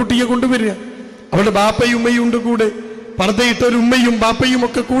ഒരു പെൺകുട്ടിയെ കൊണ്ടുവരിക. അവളുടെ ബാപ്പയും ഉമ്മയും ഉണ്ട് കൂടെ, പർദ്ദയിട്ട ഒരു ഉമ്മയും ബാപ്പയും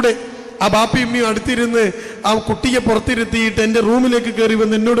ഒക്കെ കൂടെ. ആ ബാപ്പയും ഉമ്മയും അടുത്തിരുന്ന് ആ കുട്ടിയെ പുറത്തിരുത്തിയിട്ട് എൻ്റെ റൂമിലേക്ക് കയറി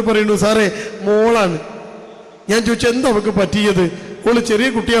വന്ന് എന്നോട് പറയുന്നു, സാറേ മോളാണ്. ഞാൻ ചോദിച്ചു, എന്താ അവൾക്ക് പറ്റിയത്? ഓള് ചെറിയ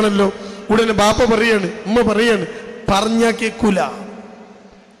കുട്ടിയാണല്ലോ. ഉടനെ ബാപ്പ പറയാണ്, ഉമ്മ പറയാണ്, പറഞ്ഞാ കേൾക്കൂല.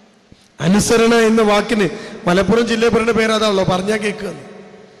 അനുസരണ എന്ന വാക്കിന് മലപ്പുറം ജില്ലയിൽ പറയുന്ന പേരാതാണല്ലോ, പറഞ്ഞാ കേൾക്കുക.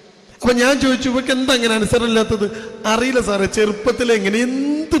 അപ്പൊ ഞാൻ ചോദിച്ചു, ഇവക്ക് എന്താ അങ്ങനെ അനുസരണ ഇല്ലാത്തത്? അറിയില്ല സാറേ, ചെറുപ്പത്തിൽ എങ്ങനെ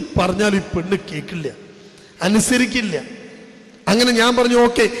എന്ത് പറഞ്ഞാലും ഈ പെണ്ണ് കേൾക്കില്ല, അനുസരിക്കില്ല. അങ്ങനെ ഞാൻ പറഞ്ഞു,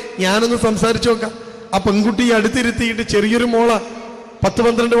 ഓക്കെ ഞാനൊന്ന് സംസാരിച്ചു നോക്കാം. ആ പെൺകുട്ടിയെ അടുത്തിരുത്തിയിട്ട്, ചെറിയൊരു മോള,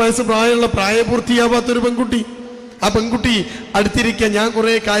 10-12 വയസ്സ് പ്രായമുള്ള, പ്രായപൂർത്തിയാവാത്തൊരു പെൺകുട്ടി. ആ പെൺകുട്ടി അടുത്തിരിക്കുക. ഞാൻ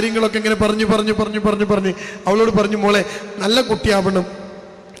കുറേ കാര്യങ്ങളൊക്കെ ഇങ്ങനെ പറഞ്ഞ് അവളോട് പറഞ്ഞു, മോളെ നല്ല കുട്ടിയാവണം,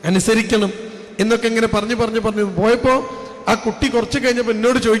 അനുസരിക്കണം എന്നൊക്കെ ഇങ്ങനെ പറഞ്ഞു പോയപ്പോൾ ആ കുട്ടി കുറച്ച് കഴിഞ്ഞപ്പോൾ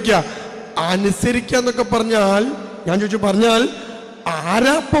എന്നോട് ചോദിക്കുക, അനുസരിക്കാന്നൊക്കെ പറഞ്ഞാൽ, ഞാൻ ചോദിച്ചു, പറഞ്ഞാൽ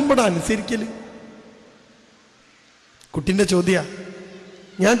ആരാപ്പമ്പട അനുസരിക്കല്? കുട്ടിന്റെ ചോദ്യ.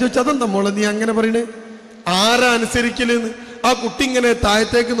 ഞാൻ ചോദിച്ചു, അതെന്താ മോളെ നീ അങ്ങനെ പറയണേ, ആരാ അനുസരിക്കലെന്ന്? ആ കുട്ടി ഇങ്ങനെ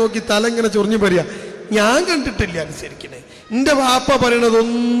താഴത്തേക്ക് നോക്കി തല ഇങ്ങനെ ചൊറിഞ്ഞു പറയാ, ഞാൻ കണ്ടിട്ടില്ല അനുസരിക്കണേ. എൻ്റെ വാപ്പ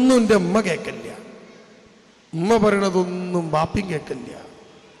പറയണതൊന്നും എൻ്റെ ഉമ്മ കേൾക്കില്ല, ഉമ്മ പറയണതൊന്നും വാപ്പയും കേൾക്കില്ല.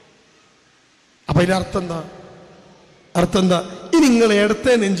 അപ്പൊ ഇതിന്റെ അർത്ഥം എന്താ? ഇനി നിങ്ങൾ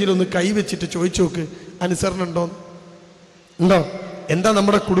ഇടത്തെ നെഞ്ചിലൊന്ന് കൈവച്ചിട്ട് ചോദിച്ചു നോക്ക്, അനുസരണ ഉണ്ടോ? എന്താ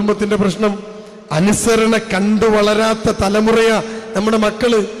നമ്മുടെ കുടുംബത്തിന്റെ പ്രശ്നം? അനുസരണ കണ്ടു വളരാത്ത തലമുറയാ നമ്മുടെ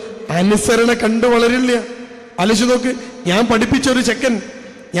മക്കള്. അനുസരണ കണ്ടു വളരില്ല. ആലോചിച്ച് നോക്ക്. ഞാൻ പഠിപ്പിച്ച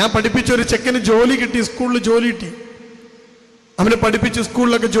ഒരു ചെക്കന് ജോലി കിട്ടി, സ്കൂളിൽ ജോലി കിട്ടി. അവനെ പഠിപ്പിച്ച്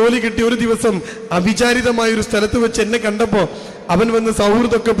സ്കൂളിലൊക്കെ ജോലി കിട്ടി. ഒരു ദിവസം അവിചാരിതമായ ഒരു സ്ഥലത്ത് വെച്ച് എന്നെ കണ്ടപ്പോൾ അവൻ വന്ന്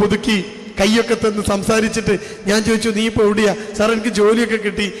സൗഹൃദമൊക്കെ പുതുക്കി കൈയൊക്കെ തന്ന് സംസാരിച്ചിട്ട് ഞാൻ ചോദിച്ചു, നീ ഇപ്പോൾ എവിടെയാ? സാർ എനിക്ക് ജോലിയൊക്കെ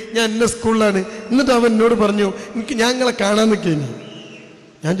കിട്ടി, ഞാൻ എന്നെ സ്കൂളിലാണ്. എന്നിട്ട് അവൻ എന്നോട് പറഞ്ഞു, എനിക്ക് ഞങ്ങളെ കാണാൻ നിൽക്കേനി.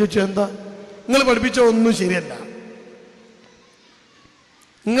 ഞാൻ ചോദിച്ചു, എന്താ? നിങ്ങൾ പഠിപ്പിച്ച ഒന്നും ശരിയല്ല,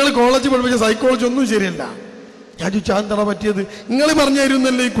 നിങ്ങൾ കോളേജ് പഠിപ്പിച്ച സൈക്കോളജി ഒന്നും ശരിയല്ല. ഞാൻ ചോദിച്ചു, എന്താ പറ്റിയത്? നിങ്ങൾ പറഞ്ഞു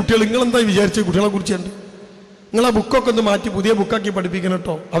തരുന്നല്ലേ ഈ കുട്ടികൾ, നിങ്ങളെന്താ വിചാരിച്ചത് കുട്ടികളെ കുറിച്ചുണ്ട്? നിങ്ങൾ ആ ബുക്കൊക്കെ ഒന്ന് മാറ്റി പുതിയ ബുക്കാക്കി പഠിപ്പിക്കണം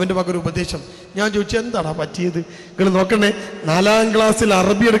കേട്ടോ, അവൻ്റെ വക ഒരു ഉപദേശം. ഞാൻ ചോദിച്ചു, എന്താടാ പറ്റിയത്? നിങ്ങൾ നോക്കണേ, 4ാം ക്ലാസ്സിൽ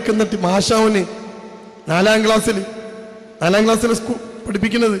അറബി എടുക്കുന്ന മാഷാവന് 4ാം ക്ലാസ്സിൽ സ്കൂൾ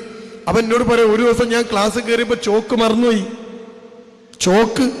പഠിപ്പിക്കുന്നത്. അവൻ എന്നോട് പറയാം, ഒരു ദിവസം ഞാൻ ക്ലാസ് കയറിയപ്പോൾ ചോക്ക് മറന്നുപോയി,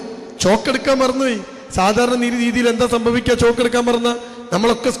 ചോക്ക് എടുക്കാൻ മറന്നുപോയി. സാധാരണ രീതിയിൽ എന്താ സംഭവിക്കുക? ചോക്ക് എടുക്കാൻ മറന്ന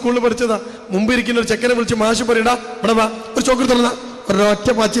നമ്മളൊക്കെ സ്കൂളിൽ പഠിച്ചതാ. മുമ്പ് ഇരിക്കുന്ന ഒരു ചെക്കനെ വിളിച്ച് മാഷ് പറയടാ ഇവിടെ വാ, ഒരു ചോക്ക് തുറന്ന ഒരൊറ്റ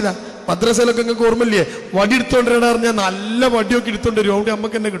പാച്ചില്ല. മദ്രസയിലൊക്കെ നിങ്ങൾക്ക് ഓർമ്മയില്ലേ, വടി എടുത്തോണ്ടിരടാ പറഞ്ഞാൽ നല്ല വടിയൊക്കെ എടുത്തോണ്ട് വരും, അവിടെ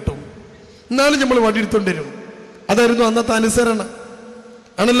അമ്മക്ക് തന്നെ കിട്ടും. എന്നാലും നമ്മൾ വടി എടുത്തോണ്ട് വരും. അതായിരുന്നു അന്നത്തെ അനുസരണ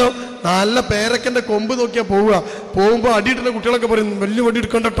ആണല്ലോ. നല്ല പേരക്കന്റെ കൊമ്പ് നോക്കിയാൽ പോകുമ്പോൾ അടിയിടുന്ന കുട്ടികളൊക്കെ പറയും, വലിയ വടി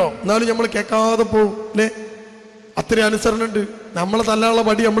എടുക്കണ്ടോ, എന്നാലും നമ്മൾ കേൾക്കാതെ പോകും അല്ലേ. അത്രയും അനുസരണ ഉണ്ട്. നമ്മളെ തല്ലാനുള്ള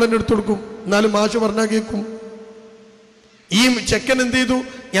വടി നമ്മൾ തന്നെ എടുത്തു കൊടുക്കും, എന്നാലും മാഷ് പറഞ്ഞാൽ കേൾക്കും. ഈ ചെക്കൻ എന്ത് ചെയ്തു?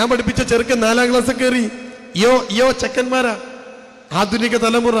 ഞാൻ പഠിപ്പിച്ച ചെറുക്കൻ 4ാം ക്ലാസ് കയറി. യോ ചെക്കന്മാരാ, ആധുനിക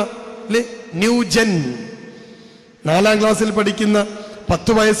തലമുറ അല്ലേ, ന്യൂജൻ. 4ാം ക്ലാസ്സിൽ പഠിക്കുന്ന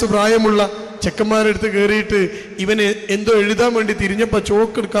 10 വയസ്സ് പ്രായമുള്ള ചെക്കന്മാരെടുത്ത് കയറിയിട്ട് ഇവന് എന്തോ എഴുതാൻ വേണ്ടി തിരിഞ്ഞപ്പോൾ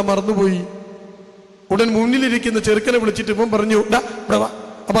ചോക്ക് എടുക്കാൻ മറന്നുപോയി. ഉടൻ മുന്നിലിരിക്കുന്ന ചെറുക്കനെ വിളിച്ചിട്ട് ഇവൻ പറഞ്ഞു, ഇവിടെ വാ.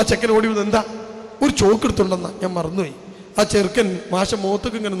 അപ്പൊ ആ ചെക്കൻ ഓടി വന്നു, എന്താ? ഒരു ചോക്ക് എടുത്തുണ്ടെന്നാ, ഞാൻ മറന്നുപോയി. ആ ചെറുക്കൻ മാഷ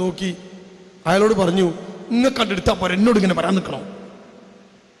മുഖത്തൊക്കെ ഇങ്ങനെ നോക്കി അയാളോട് പറഞ്ഞു, ഇങ്ങനെ കണ്ടെടുത്താ പോരെ, എന്നോട് ഇങ്ങനെ പറയാൻ നിൽക്കണോ?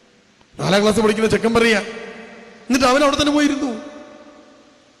 4ാം ക്ലാസ് പഠിക്കുന്ന ചെക്കൻ പറയാ. എന്നിട്ട് അവൻ അവിടെ തന്നെ പോയിരുന്നു.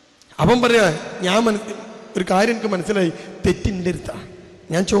 അവൻ പറയാ, ഒരു കാര്യം എനിക്ക് മനസ്സിലായി, തെറ്റിൻ്റെ അടുത്താ,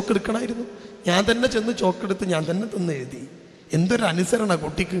 ഞാൻ ചോക്കെടുക്കണമായിരുന്നു, ഞാൻ തന്നെ ചെന്ന് ചോക്കെടുത്ത് ഞാൻ തന്നെ തന്ന് എഴുതി. എന്തൊരു അനുസരണ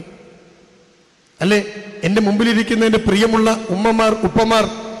കുട്ടിക്ക് അല്ലേ. എൻ്റെ മുമ്പിലിരിക്കുന്ന എൻ്റെ പ്രിയമുള്ള ഉമ്മമാർ, ഉപ്പമാർ,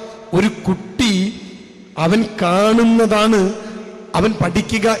 ഒരു കുട്ടി അവൻ കാണുന്നതാണ് അവൻ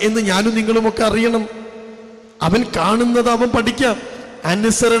പഠിക്കുക എന്ന് ഞാനും നിങ്ങളുമൊക്കെ അറിയണം. അവൻ കാണുന്നത് അവൻ പഠിക്കാം.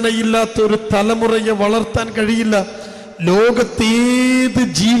 അനുസരണയില്ലാത്ത ഒരു തലമുറയെ വളർത്താൻ കഴിയില്ല. ലോകത്തേത്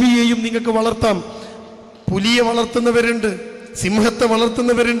ജീവിയെയും നിങ്ങൾക്ക് വളർത്താം. പുലിയെ വളർത്തുന്നവരുണ്ട്, സിംഹത്തെ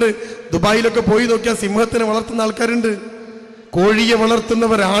വളർത്തുന്നവരുണ്ട്. ദുബായിലൊക്കെ പോയി നോക്കിയാൽ സിംഹത്തിനെ വളർത്തുന്ന ആൾക്കാരുണ്ട്, കോഴിയെ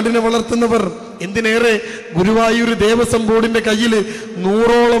വളർത്തുന്നവർ, ആടിനെ വളർത്തുന്നവർ. എന്തിനേറെ, ഗുരുവായൂർ ദേവസ്വം ബോർഡിന്റെ കയ്യിൽ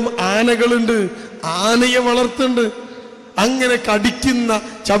 100ഓളം ആനകളുണ്ട്, ആനയെ വളർത്തുന്നുണ്ട്. അങ്ങനെ കടിക്കുന്ന,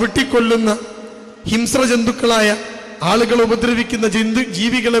 ചവിട്ടിക്കൊല്ലുന്ന ഹിംസ്ര ജന്തുക്കളായ ആളുകളെ ഉപദ്രവിക്കുന്ന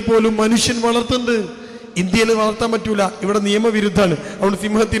ജീവികളെ പോലും മനുഷ്യൻ വളർത്തുന്നുണ്ട്. ഇന്ത്യയിൽ വളർത്താൻ പറ്റൂല, ഇവിടെ നിയമവിരുദ്ധാണ്, അതുകൊണ്ട്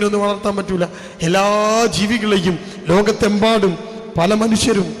സിംഹത്തിനൊന്നും വളർത്താൻ പറ്റൂല. എല്ലാ ജീവികളെയും ലോകത്തെമ്പാടും പല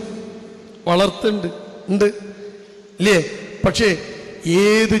മനുഷ്യരും വളർത്തുന്നുണ്ട് അല്ലേ. പക്ഷേ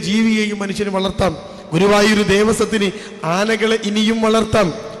ഏത് ജീവിയെയും മനുഷ്യന് വളർത്താം. ഗുരുവായൂർ ദേവസ്വത്തിന് ആനകളെ ഇനിയും വളർത്താം.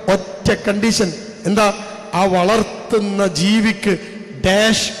 ഒറ്റ കണ്ടീഷൻ, എന്താ? ആ വളർത്തുന്ന ജീവിക്ക്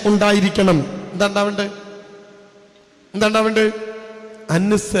ഡാഷ് ഉണ്ടായിരിക്കണം. എന്താ ഉണ്ടാവേണ്ടത്?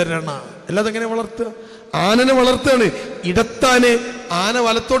 അനുസരണ. അല്ലാതെ എങ്ങനെ വളർത്തുക? ആനനെ വളർത്തുകയാണ്, ഇടത്താന് ആന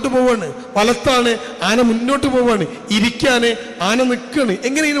വലത്തോട്ട് പോവാണ്, വലത്താണ് ആന മുന്നോട്ട് പോവാണ്, ഇരിക്കാന് ആന നിൽക്കാണ്.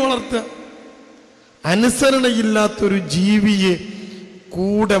 എങ്ങനെ ഇതിനെ വളർത്തുക? അനുസരണയില്ലാത്തൊരു ജീവിയെ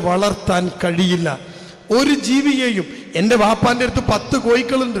കൂടെ വളർത്താൻ കഴിയില്ല. ഒരു ജീവിയെയും. എൻ്റെ വാപ്പാന്റെ അടുത്ത് 10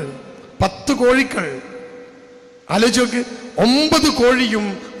 കോഴിക്കളുണ്ട്, 10 കോഴിക്കൾ. ആലോചിച്ച് നോക്ക്, 9 കോഴിയും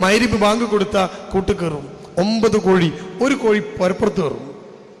മഗ്‌രിബ് ബാങ്ക് കൊടുത്ത കൂട്ട് കയറും. 9 കോഴി, ഒരു കോഴി പുറപ്പുറത്ത് കയറും.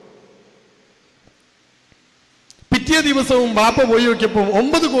 പിറ്റേ ദിവസവും ബാപ്പ പോയി നോക്കിയപ്പോൾ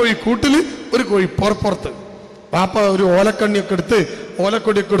 9 കോഴി കൂട്ടില്, ഒരു കോഴി പുറപ്പുറത്ത്. ബാപ്പ ഒരു ഓലക്കൊടിയൊക്കെ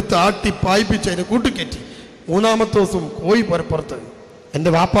എടുത്ത് ആട്ടി പായിപ്പിച്ച് അതിനെ കൂട്ടിക്കയറ്റി. 3ാമത്തെ ദിവസം കോഴി പുറപ്പുറത്ത്. എൻ്റെ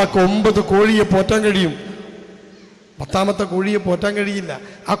വാപ്പാക്ക് 9 കോഴിയെ പോറ്റാൻ കഴിയും, 10ാമത്തെ കോഴിയെ പോറ്റാൻ കഴിയില്ല.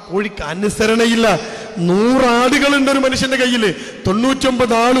 ആ കോഴിക്ക് അനുസരണയില്ല. 100 ആടുകളുണ്ട് ഒരു മനുഷ്യന്റെ കയ്യിൽ,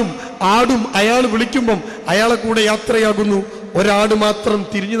 99 ആടും അയാൾ വിളിക്കുമ്പം അയാളെ കൂടെ യാത്രയാകുന്നു. ഒരാട് മാത്രം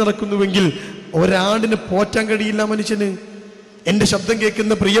തിരിഞ്ഞു നടക്കുന്നുവെങ്കിൽ ഒരാടിനെ പോറ്റാൻ കഴിയില്ല മനുഷ്യന്. എൻ്റെ ശബ്ദം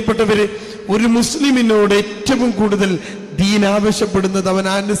കേൾക്കുന്ന പ്രിയപ്പെട്ടവര്, ഒരു മുസ്ലിമിനോട് ഏറ്റവും കൂടുതൽ ദീൻ ആവശ്യപ്പെടുന്നത് അവൻ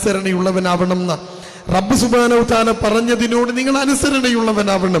അനുസരണയുള്ളവനാവണം എന്ന. റബ്ബ് സുബ്ഹാനഹു തആല പറഞ്ഞതിനോട് നിങ്ങൾ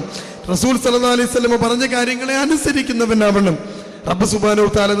അനുസരണയുള്ളവനാവണം. റസൂൽ സല്ലല്ലാഹു അലൈഹി വസല്ലം പറഞ്ഞ കാര്യങ്ങളെ അനുസരിക്കുന്നവനാവണം. റബ്ബ് സുബ്ഹാനഹു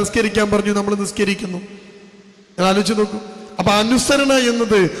തആല നിസ്കരിക്കാൻ പറഞ്ഞു, നമ്മൾ നിസ്കരിക്കുന്നു. നിങ്ങൾ ആലോചിച്ച് നോക്കൂ. അപ്പൊ അനുസരണ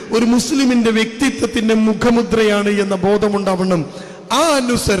എന്നത് ഒരു മുസ്ലിമിന്റെ വ്യക്തിത്വത്തിന്റെ മുഖമുദ്രയാണ് എന്ന ബോധമുണ്ടാവണം. ആ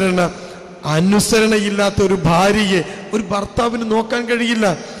അനുസരണയില്ലാത്ത ഒരു ഭാര്യയെ ഒരു ഭർത്താവിന് നോക്കാൻ കഴിയില്ല.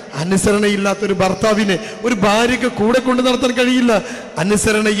 അനുസരണയില്ലാത്ത ഒരു ഭർത്താവിനെ ഒരു ഭാര്യയ്ക്ക് കൂടെ കൊണ്ട് നടത്താൻ കഴിയില്ല.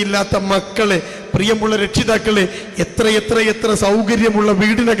 അനുസരണയില്ലാത്ത മക്കളെ പ്രിയമുള്ള രക്ഷിതാക്കളെ, എത്ര എത്ര എത്ര സൗകര്യമുള്ള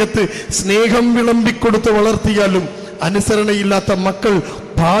വീടിനകത്ത് സ്നേഹം വിളമ്പിക്കൊടുത്ത് വളർത്തിയാലും അനുസരണയില്ലാത്ത മക്കൾ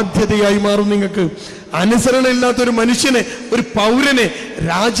ബാധ്യതയായി മാറും. നിങ്ങൾക്ക് അനുസരണയില്ലാത്ത ഒരു മനുഷ്യനെ, ഒരു പൗരനെ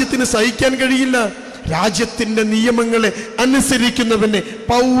രാജ്യത്തിന് സഹിക്കാൻ കഴിയില്ല. രാജ്യത്തിന്റെ നിയമങ്ങളെ അനുസരിക്കുന്നവനെ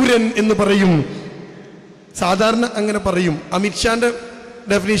പൗരൻ എന്ന് പറയും. സാധാരണ അങ്ങനെ പറയും. അമിത്ഷാന്റെ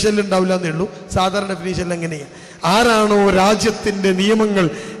ഡെഫിനീഷനിൽ ഉണ്ടാവില്ല എന്നേ ഉള്ളൂ. സാധാരണ ഡെഫിനീഷനിൽ എങ്ങനെയാ? ആരാണോ രാജ്യത്തിന്റെ നിയമങ്ങൾ,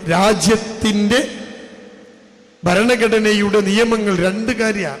 രാജ്യത്തിന്റെ ഭരണഘടനയുടെ നിയമങ്ങൾ, രണ്ട്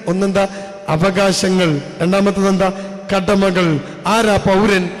കാര്യ. ഒന്നെന്താ? അവകാശങ്ങൾ. രണ്ടാമത്തത് എന്താ? കടമകൾ. ആരാ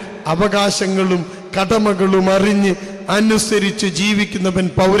പൗരൻ? അവകാശങ്ങളും കടമകളും അറിഞ്ഞ് അനുസരിച്ച് ജീവിക്കുന്നവൻ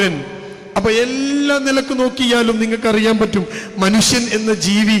പൗരൻ. അപ്പൊ എല്ലാ നിലക്ക് നോക്കിയാലും നിങ്ങൾക്ക് അറിയാൻ പറ്റും, മനുഷ്യൻ എന്ന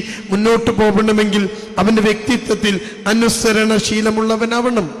ജീവി മുന്നോട്ട് പോകണമെങ്കിൽ അവന്റെ വ്യക്തിത്വത്തിൽ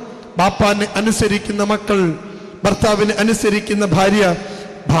അനുസരണശീലമുള്ളവനാവണം. ബാപ്പാനെ അനുസരിക്കുന്ന മക്കൾ, ഭർത്താവിനെ അനുസരിക്കുന്ന ഭാര്യ,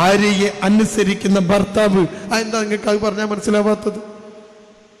 ഭാര്യയെ അനുസരിക്കുന്ന ഭർത്താവ്. അതെന്താ നിങ്ങൾക്ക് അത് പറഞ്ഞാൽ മനസ്സിലാവാത്തത്?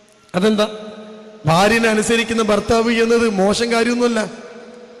 അതെന്താ? ഭാര്യനെ അനുസരിക്കുന്ന ഭർത്താവ് എന്നത് മോശം കാര്യമൊന്നുമല്ല.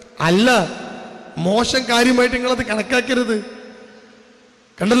 അല്ല, മോശം കാര്യമായിട്ട് നിങ്ങളത് കണക്കാക്കരുത്.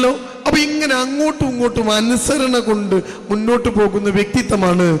 കണ്ടല്ലോ? അപ്പൊ ഇങ്ങനെ അങ്ങോട്ടും ഇങ്ങോട്ടും അനുസരണ കൊണ്ട് മുന്നോട്ട് പോകുന്ന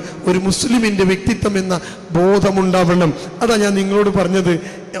വ്യക്തിത്വമാണ് ഒരു മുസ്ലിമിന്റെ വ്യക്തിത്വം എന്ന ബോധമുണ്ടാവണം. അതാ ഞാൻ നിങ്ങളോട് പറഞ്ഞത്.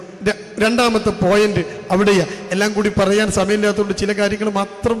 രണ്ടാമത്തെ പോയിന്റ് അവിടെയാ. എല്ലാം കൂടി പറയാൻ സമയമില്ലാത്തതുകൊണ്ട് ചില കാര്യങ്ങൾ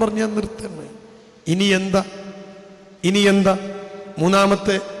മാത്രം പറഞ്ഞാൽ നിർത്തണം. ഇനി എന്താ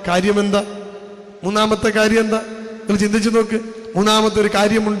മൂന്നാമത്തെ കാര്യം എന്താ? നിങ്ങൾ ചിന്തിച്ചു നോക്ക്. മൂന്നാമത്തെ ഒരു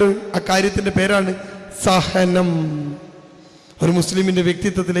കാര്യമുണ്ട്. ആ കാര്യത്തിന്റെ പേരാണ് സഹനം. ഒരു മുസ്ലിമിന്റെ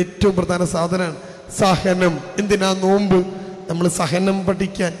വ്യക്തിത്വത്തിൽ ഏറ്റവും പ്രധാന സാധനമാണ് സഹനം. എന്തിനാ നോമ്പ്? നമ്മൾ സഹനം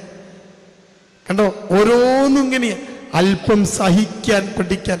പഠിക്കാൻ. കണ്ടോ? ഓരോന്നും ഇങ്ങനെയാ. അല്പം സഹിക്കാൻ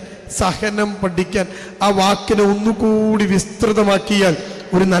പഠിക്കാൻ, സഹനം പഠിക്കാൻ. ആ വാക്കിനെ ഒന്നുകൂടി വിസ്തൃതമാക്കിയാൽ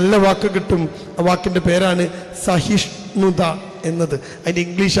ഒരു നല്ല വാക്ക് കിട്ടും. ആ വാക്കിന്റെ പേരാണ് സഹിഷ്ണുത എന്നത്. അതിന്റെ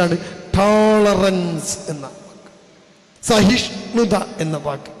ഇംഗ്ലീഷാണ് ടോളറൻസ് എന്ന വാക്ക്. സഹിഷ്ണുത എന്ന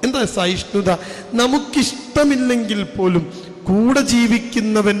വാക്ക്. എന്താ സഹിഷ്ണുത? നമുക്കിഷ്ടമില്ലെങ്കിൽ പോലും കൂടെ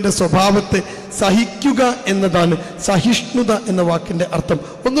ജീവിക്കുന്നവന്റെ സ്വഭാവത്തെ സഹിക്കുക എന്നതാണ് സഹിഷ്ണുത എന്ന വാക്കിന്റെ അർത്ഥം.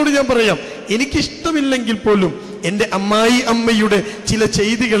 ഒന്നുകൂടി ഞാൻ പറയാം. എനിക്കിഷ്ടമില്ലെങ്കിൽ പോലും എൻ്റെ അമ്മയുടെ ചില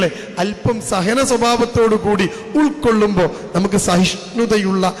ചെയ്തികളെ അല്പം സഹന സ്വഭാവത്തോടു കൂടി ഉൾക്കൊള്ളുമ്പോൾ നമുക്ക്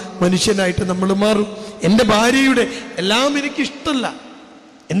സഹിഷ്ണുതയുള്ള മനുഷ്യനായിട്ട് നമ്മൾ മാറും. എൻ്റെ ഭാര്യയുടെ എല്ലാം എനിക്കിഷ്ടമല്ല,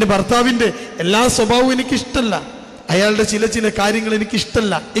 എൻ്റെ ഭർത്താവിൻ്റെ എല്ലാ സ്വഭാവവും എനിക്കിഷ്ടമല്ല, അയാളുടെ ചില കാര്യങ്ങൾ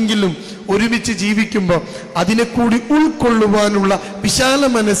എനിക്കിഷ്ടമല്ല എങ്കിലും ഒരുമിച്ച് ജീവിക്കുമ്പോൾ അതിനെ കൂടി ഉൾക്കൊള്ളുവാനുള്ള വിശാല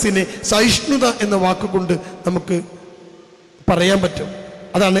മനസ്സിനെ സഹിഷ്ണുത എന്ന വാക്കുകൊണ്ട് നമുക്ക് പറയാൻ പറ്റും.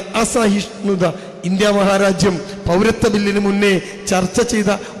 അതാണ് അസഹിഷ്ണുത. ഇന്ത്യ മഹാരാജ്യം പൗരത്വ ബില്ലിന് മുന്നേ ചർച്ച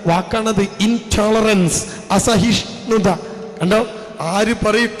ചെയ്ത വാക്കാണത്. ഇൻടോളറൻസ്, അസഹിഷ്ണുത. കണ്ടോ? ആര്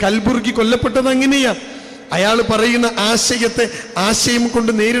പറയും? കൽബുർഗി കൊല്ലപ്പെട്ടത് അങ്ങനെയാ. അയാൾ പറയുന്ന ആശയം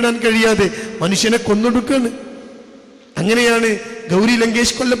കൊണ്ട് നേരിടാൻ കഴിയാതെ മനുഷ്യനെ കൊന്നൊടുക്കാണ്. അങ്ങനെയാണ് ഗൗരി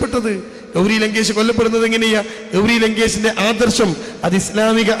ലങ്കേഷ് കൊല്ലപ്പെട്ടത്. ഗൗരി ലങ്കേഷ് കൊല്ലപ്പെടുന്നത് എങ്ങനെയാ? ഗൗരി ലങ്കേഷിന്റെ ആദർശം അത്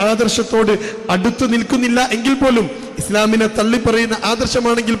ഇസ്ലാമിക ആദർശത്തോട് അടുത്തു നിൽക്കുന്നില്ല എങ്കിൽ പോലും, ഇസ്ലാമിനെ തള്ളിപ്പറയുന്ന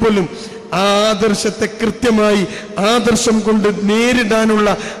ആദർശമാണെങ്കിൽ പോലും ആദർശത്തെ കൃത്യമായി ആദർശം കൊണ്ട് നേരിടാനുള്ള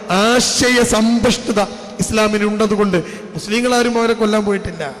ആശയ സമ്പുഷ്ടത ഇസ്ലാമിനുണ്ടതുകൊണ്ട് മുസ്ലിങ്ങൾ ആരും അവരെ കൊല്ലാൻ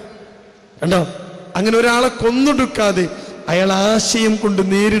പോയിട്ടില്ല. കണ്ടോ? അങ്ങനെ ഒരാളെ കൊന്നൊടുക്കാതെ അയാൾ ആശയം കൊണ്ട്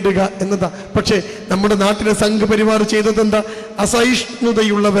നേരിടുക എന്നതാ. പക്ഷെ നമ്മുടെ നാട്ടിലെ സംഘപരിവാർ ചെയ്തത് എന്താ?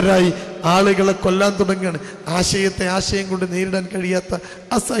 അസഹിഷ്ണുതയുള്ളവരായി ആളുകളെ കൊല്ലാൻ തുടങ്ങുകയാണ്. ആശയം കൊണ്ട് നേരിടാൻ കഴിയാത്ത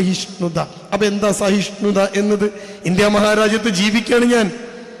അസഹിഷ്ണുത. അപ്പൊ എന്താ സഹിഷ്ണുത എന്നത്? ഇന്ത്യ മഹാരാജ്യത്ത് ജീവിക്കുകയാണ് ഞാൻ.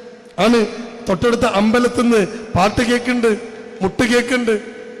 തൊട്ടടുത്ത അമ്പലത്തിന്ന് പാട്ട് കേൾക്കുന്നുണ്ട്, മുട്ട് കേൾക്കുന്നുണ്ട്.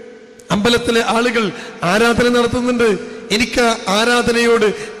 അമ്പലത്തിലെ ആളുകൾ ആരാധന നടത്തുന്നുണ്ട്. എനിക്ക് ആരാധനയോട്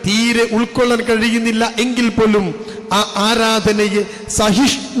തീരെ ഉൾക്കൊള്ളാൻ കഴിയുന്നില്ല എങ്കിൽ പോലും ആ ആരാധനയെ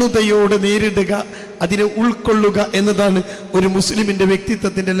സഹിഷ്ണുതയോടെ നേരിടുക, അതിനെ ഉൾക്കൊള്ളുക എന്നതാണ് ഒരു മുസ്ലിമിന്റെ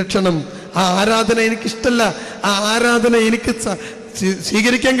വ്യക്തിത്വത്തിന്റെ ലക്ഷണം. ആ ആരാധന എനിക്കിഷ്ടമല്ല, ആ ആരാധന എനിക്ക്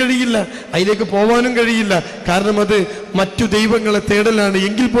സ്വീകരിക്കാൻ കഴിയില്ല, അതിലേക്ക് പോവാനും കഴിയില്ല. കാരണം അത് മറ്റു ദൈവങ്ങളെ തേടലാണ്.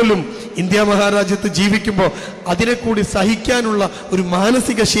 എങ്കിൽ പോലും ഇന്ത്യ മഹാരാജ്യത്ത് ജീവിക്കുമ്പോൾ അതിനെ കൂടി സഹിക്കാനുള്ള ഒരു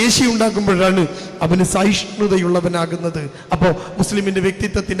മാനസിക ശേഷി ഉണ്ടാക്കുമ്പോഴാണ് അവന് സഹിഷ്ണുതയുള്ളവനാകുന്നത്. അപ്പോൾ മുസ്ലിമിന്റെ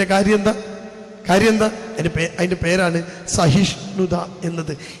വ്യക്തിത്വത്തിന്റെ കാര്യം എന്താ? അതിന്റെ പേരാണ് സഹിഷ്ണുത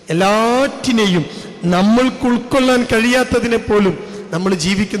എന്നത്. എല്ലാറ്റിനെയും നമ്മൾക്ക് ഉൾക്കൊള്ളാൻ കഴിയാത്തതിനെ പോലും നമ്മൾ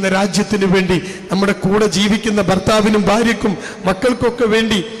ജീവിക്കുന്ന രാജ്യത്തിന് വേണ്ടി, നമ്മുടെ കൂടെ ജീവിക്കുന്ന ഭർത്താവിനും ഭാര്യക്കും മക്കൾക്കൊക്കെ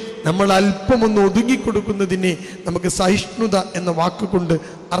വേണ്ടി നമ്മൾ അല്പമൊന്ന് ഒതുങ്ങിക്കൊടുക്കുന്നതിനെ നമുക്ക് സഹിഷ്ണുത എന്ന വാക്കുകൊണ്ട്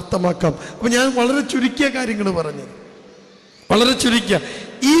അർത്ഥമാക്കാം. അപ്പൊ ഞാൻ വളരെ ചുരുക്കിയ കാര്യങ്ങൾ പറഞ്ഞു, വളരെ ചുരുക്കിയ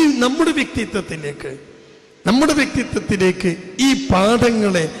ഈ നമ്മുടെ വ്യക്തിത്വത്തിലേക്ക് ഈ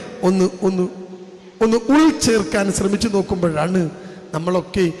പാഠങ്ങളെ ഒന്ന് ഒന്ന് ഉൾച്ചേർക്കാൻ ശ്രമിച്ചു നോക്കുമ്പോഴാണ്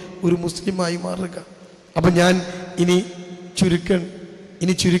നമ്മളൊക്കെ ഒരു മുസ്ലിമായി മാറുക. അപ്പം ഞാൻ ഇനി ചുരുക്കൺ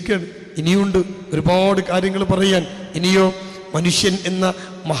ഇനിയുണ്ട് ഒരുപാട് കാര്യങ്ങൾ പറയാൻ. ഇനിയോ മനുഷ്യൻ എന്ന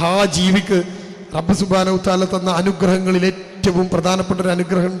മഹാജീവിക്ക് റബ്ബ് സുബ്ഹാനഹു തആല തന്ന അനുഗ്രഹങ്ങളിൽ ഏറ്റവും പ്രധാനപ്പെട്ട ഒരു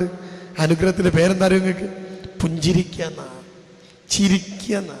അനുഗ്രഹമുണ്ട്. അനുഗ്രഹത്തിൻ്റെ പേരെന്താ നിങ്ങൾക്ക്? പുഞ്ചിരിക്കുക,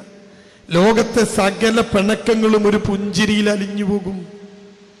 ചിരിക്കുക. ലോകത്തെ സകല പിണക്കങ്ങളും ഒരു പുഞ്ചിരിയിൽ അലിഞ്ഞു പോകും.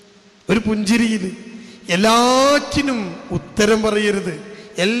 ഒരു പുഞ്ചിരിയിൽ. എല്ലാറ്റിനും ഉത്തരം പറയരുത്,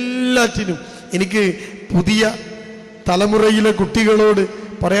 എല്ലാറ്റിനും. എനിക്ക് പുതിയ തലമുറയിലെ കുട്ടികളോട്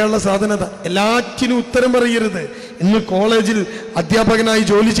പറയാനുള്ള സാധനത, എല്ലാറ്റിനും ഉത്തരം പറയരുത്. ഇന്ന് കോളേജിൽ അധ്യാപകനായി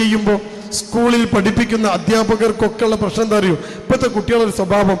ജോലി ചെയ്യുമ്പോൾ സ്കൂളിൽ പഠിപ്പിക്കുന്ന അധ്യാപകർക്കൊക്കെ ഉള്ള പ്രശ്നം എന്താ അറിയോ? ഇപ്പോഴത്തെ കുട്ടികളുടെ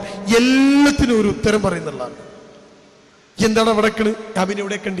സ്വഭാവം എല്ലാത്തിനും ഒരു ഉത്തരം പറയുന്നുള്ളതാണ്. എന്താണ് അവിടെ കണ്? ഞാൻ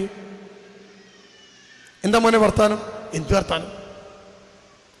ഇവിടെ കണ്ടി എന്താ മോനെ വർത്താനം? എന്ത് വർത്താനം?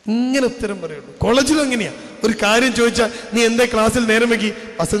 ഇങ്ങനെ ഉത്തരം പറയുള്ളൂ. കോളേജിലും അങ്ങനെയാ. ഒരു കാര്യം ചോദിച്ചാൽ നീ എന്താ ക്ലാസ്സിൽ നേരം വൈകി,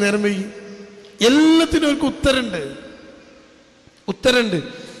 ബസ് നേരം വൈകി, എല്ലാത്തിനും അവർക്ക് ഉത്തരണ്ട്.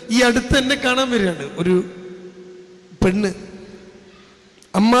 ഈ അടുത്ത് എന്നെ കാണാൻ വരികയാണ് ഒരു പെണ്ണ്.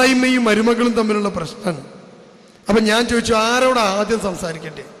 അമ്മായിമ്മയും മരുമകളും തമ്മിലുള്ള പ്രശ്നമാണ്. അപ്പം ഞാൻ ചോദിച്ചു ആരോട് ആദ്യം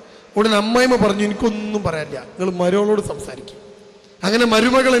സംസാരിക്കണ്ടേ? ഉടനെ അമ്മായിമ്മ പറഞ്ഞു എനിക്കൊന്നും പറയാനില്ല, നിങ്ങൾ മരുമകളോട് സംസാരിക്കും. അങ്ങനെ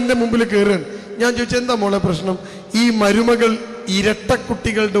മരുമകൾ എൻ്റെ മുമ്പിൽ കയറുകയാണ്. ഞാൻ ചോദിച്ചു എന്താ മോളെ പ്രശ്നം? ഈ മരുമകൾ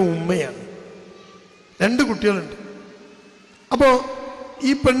ഇരട്ടക്കുട്ടികളുടെ ഉമ്മയാണ്, 2 കുട്ടികളുണ്ട്. അപ്പോൾ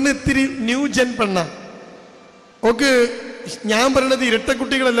ഈ പെണ്ണ് ഇത്തിരി ന്യൂ ജെൻ പെണ്ണാ. ഓക്ക് ഞാൻ പറയണത്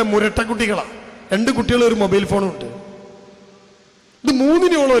ഇരട്ടക്കുട്ടികളല്ല, മുരട്ടക്കുട്ടികളാണ്. 2 കുട്ടികൾ, ഒരു മൊബൈൽ ഫോണും ഉണ്ട്. ഇത്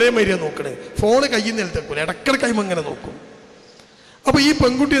 3 ഒരേ മര്യാദ നോക്കണേ. ഫോണ് കയ്യിൽ നിന്ന് എടുത്തേക്കൂല, ഇടക്കിടക്ക് കൈമ അങ്ങനെ നോക്കും. അപ്പൊ ഈ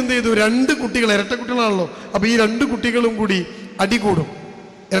പെൺകുട്ടി എന്ത് ചെയ്തു? 2 കുട്ടികൾ, ഇരട്ടക്കുട്ടികളാണല്ലോ. അപ്പൊ ഈ 2 കുട്ടികളും കൂടി അടി കൂടും.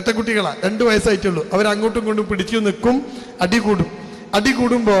 ഇരട്ടക്കുട്ടികളാ, 2 വയസ്സായിട്ടുള്ളൂ. അവരങ്ങോട്ടും ഇങ്ങോട്ടും പിടിച്ചു നിൽക്കും, അടി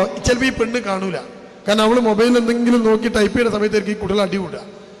കൂടുമ്പോ ചിലപ്പോൾ ഈ പെണ്ണ് കാണൂല. കാരണം അവള് മൊബൈലിൽ എന്തെങ്കിലും നോക്കി ടൈപ്പ് ചെയ്യുന്ന സമയത്തായിരിക്കും ഈ കുട്ടികൾ അടി കൂടുക.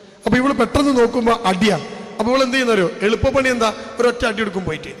 അപ്പൊ ഇവള് പെട്ടെന്ന് നോക്കുമ്പോ അടിയാ. അപ്പൊ ഇവൾ എന്ത് ചെയ്യുന്നവരോ? എളുപ്പപ്പണി എന്താ? ഒരൊറ്റ അടി എടുക്കും,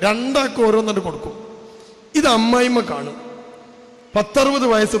 പോയിട്ട് 2 ഓരോന്നും കൊടുക്കും. ഇത് അമ്മായിമ്മ കാണും. 10-60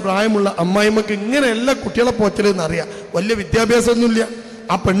 വയസ്സ് പ്രായമുള്ള അമ്മായിമ്മക്ക് ഇങ്ങനെ എല്ലാ കുട്ടികളെ പോറ്റലെന്ന് അറിയാം. വലിയ വിദ്യാഭ്യാസമൊന്നുമില്ല.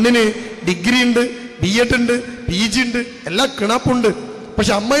 ആ പെണ്ണിന് ഡിഗ്രി ഉണ്ട്, BEd ഉണ്ട്, PG ഉണ്ട്, എല്ലാ കിണപ്പുണ്ട്.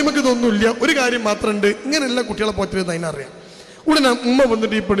 പക്ഷെ അമ്മായിമ്മക്ക് ഇതൊന്നുമില്ല. ഒരു കാര്യം മാത്രമുണ്ട്, ഇങ്ങനെ എല്ലാ കുട്ടികളെ പോറ്റലെന്ന് അതിനറിയാം. ഉടനെ ഉമ്മ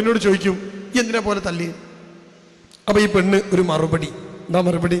വന്നിട്ട് ഈ പെണ്ണിനോട് ചോദിക്കും എന്തിനാ പോലെ തല്ലി? അപ്പൊ ഈ പെണ്ണ് ഒരു മറുപടി. എന്താ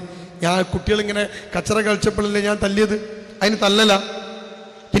മറുപടി? ഞാൻ കുട്ടികളിങ്ങനെ കച്ചറ കളിച്ചപ്പോഴല്ലേ ഞാൻ തല്ലിയത്, അതിന് തല്ലല,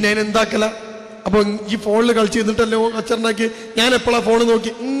 പിന്നെ അതിനെന്താക്കല? അപ്പൊ ഈ ഫോണിൽ കളിച്ച് ഇരുന്നിട്ടല്ലോ കച്ചറുണ്ടാക്കി, ഞാൻ എപ്പോഴാ ഫോണ്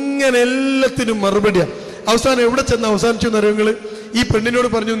നോക്കി? ഇങ്ങനെ എല്ലാത്തിനും മറുപടിയാ. അവസാനം എവിടെ ചെന്ന് അവസാനിച്ചു എന്നറിയങ്ങള്? ഈ പെണ്ണിനോട്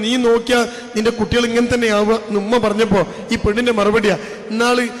പറഞ്ഞു നീ നോക്കിയാൽ നിന്റെ കുട്ടികൾ ഇങ്ങനെ തന്നെ ആവുക എന്ന് ഉമ്മ പറഞ്ഞപ്പോ ഈ പെണ്ണിന്റെ മറുപടിയാ,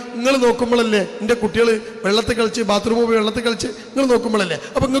 ഇന്നാള് നിങ്ങൾ നോക്കുമ്പോഴല്ലേ എന്റെ കുട്ടികൾ വെള്ളത്തിൽ കളിച്ച്, ബാത്റൂമിൽ പോയി വെള്ളത്തിൽ കളിച്ച് നിങ്ങൾ നോക്കുമ്പോഴല്ലേ,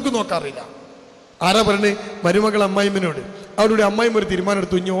 അപ്പൊ നിങ്ങൾക്ക് നോക്കാറില്ല. ആരാ പറഞ്ഞ്? മരുമകൾ അമ്മായിമ്മനോട്. അവരുടെ അമ്മായിമ്മ ഒരു തീരുമാനം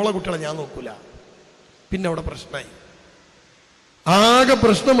എടുത്തു, ഇനി ഓളെ കുട്ടികളെ ഞാൻ നോക്കൂല. പിന്നെ അവിടെ പ്രശ്നമായി, ആകെ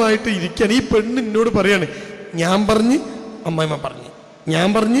പ്രശ്നമായിട്ട് ഇരിക്കാൻ. ഈ പെണ്ണ് എന്നോട് പറയാണ്, ഞാൻ പറഞ്ഞ് അമ്മായിമ്മ പറഞ്ഞ്, ഞാൻ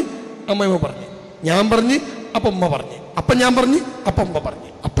പറഞ്ഞ് അമ്മായിമ്മ പറഞ്ഞ്, ഞാൻ പറഞ്ഞ് അപ്പം ഉമ്മ പറഞ്ഞ്, അപ്പം ഞാൻ പറഞ്ഞ് അപ്പം ഉമ്മ പറഞ്ഞ്,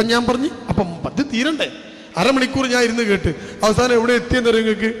 അപ്പം ഞാൻ പറഞ്ഞ് അപ്പം ഉമ്മ. ഇത് തീരണ്ടേ? അരമണിക്കൂർ ഞാൻ ഇരുന്ന് കേട്ട് അവസാനം എവിടെ എത്തിയെന്ന് പറയും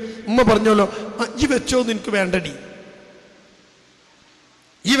നിങ്ങൾക്ക്? ഉമ്മ പറഞ്ഞല്ലോ ഈ വെച്ചോന്ന് എനിക്ക് വേണ്ടടി,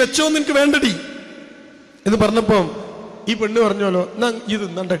 ഈ വെച്ചോന്ന് എനിക്ക് വേണ്ടടി എന്ന് പറഞ്ഞപ്പോ ഈ പെണ്ണ് പറഞ്ഞല്ലോ എന്നാ ഇത്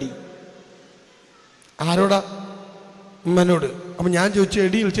നണ്ടടി. ആരോടാ? ഉമ്മനോട്. അപ്പൊ ഞാൻ ചോദിച്ചു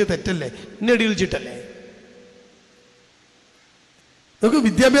എടി വിളിച്ചത് തെറ്റല്ലേ? എന്നെ എടി വിളിച്ചിട്ടല്ലേ? നമുക്ക്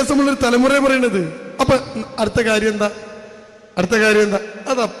വിദ്യാഭ്യാസമുള്ളൊരു തലമുറ പറയണത്. അപ്പൊ അടുത്ത കാര്യം എന്താ?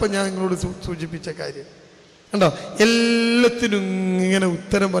 അതപ്പം ഞാൻ നിങ്ങളോട് സൂചിപ്പിച്ച കാര്യം കണ്ടോ? എല്ലാത്തിനും ഇങ്ങനെ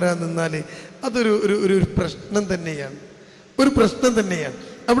ഉത്തരം പറയാൻ നിന്നാൽ അതൊരു ഒരു പ്രശ്നം തന്നെയാണ്, ഒരു പ്രശ്നം തന്നെയാണ്.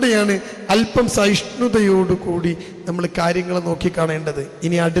 അവിടെയാണ് അല്പം സഹിഷ്ണുതയോടുകൂടി നമ്മൾ കാര്യങ്ങളെ നോക്കിക്കാണേണ്ടത്.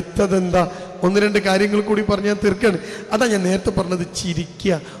 ഇനി അടുത്തതെന്താ? 1-2 കാര്യങ്ങൾ കൂടി പറഞ്ഞാൽ തീർക്കാണ്. അതാ ഞാൻ നേരത്തെ പറഞ്ഞത്,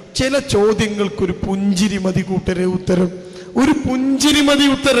 ചിരിക്കുക. ചില ചോദ്യങ്ങൾക്കൊരു പുഞ്ചിരി മതി കൂട്ടരെ ഉത്തരം. ഒരു പുഞ്ചിരി മതി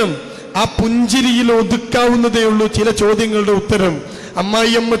ഉത്തരം. ആ പുഞ്ചിരിയിൽ ഒതുക്കാവുന്നതേ ഉള്ളൂ ചില ചോദ്യങ്ങളുടെ ഉത്തരം.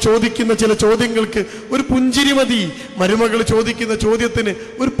 അമ്മായിയമ്മ ചോദിക്കുന്ന ചില ചോദ്യങ്ങൾക്ക് ഒരു പുഞ്ചിരി മതി. മരുമകൾ ചോദിക്കുന്ന ചോദ്യത്തിന്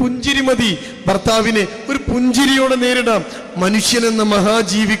ഒരു പുഞ്ചിരി മതി. ഭർത്താവിനെ ഒരു പുഞ്ചിരിയോടെ നേരിടാം. മനുഷ്യനെന്ന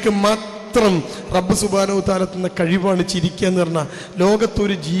മഹാജീവിക്ക് മാത്രം റബ്ബ് സുബ്ഹാനഹു തആല തന്ന കഴിവാണ് ചിരിക്കുക എന്ന് പറഞ്ഞാൽ.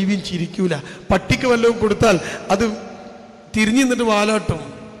 ലോകത്തൊരു ജീവിയും ചിരിക്കൂല. പട്ടിക്ക് വല്ലതും കൊടുത്താൽ അത് തിരിഞ്ഞു നിന്നിട്ട് വാലാട്ടും,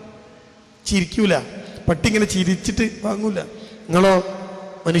 ചിരിക്കൂല. പട്ടി ഇങ്ങനെ ചിരിച്ചിട്ട് വാങ്ങൂല. നിങ്ങളോ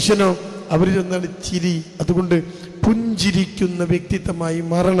മനുഷ്യനോ അവർ ചെന്നാണ് ചിരി. അതുകൊണ്ട് പുഞ്ചിരിക്കുന്ന വ്യക്തിത്വമായി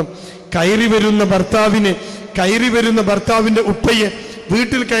മാറണം. കയറി വരുന്ന ഭർത്താവിന്റെ ഉപ്പയെ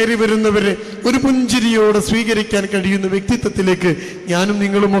വീട്ടിൽ കയറി വരുന്നവരെ ഒരു പുഞ്ചിരിയോടെ സ്വീകരിക്കാൻ കഴിയുന്ന വ്യക്തിത്വത്തിലേക്ക് ഞാനും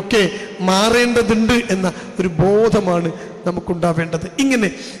നിങ്ങളുമൊക്കെ മാറേണ്ടതുണ്ട് എന്ന ഒരു ബോധമാണ് നമുക്കുണ്ടാവേണ്ടത്. ഇങ്ങനെ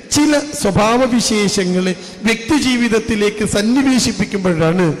ചില സ്വഭാവവിശേഷങ്ങളെ വ്യക്തി ജീവിതത്തിലേക്ക്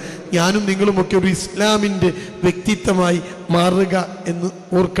സന്നിവേശിപ്പിക്കുമ്പോഴാണ് ഞാനും നിങ്ങളുമൊക്കെ ഒരു ഇസ്ലാമിൻ്റെ വ്യക്തിത്വമായി മാറുക എന്ന്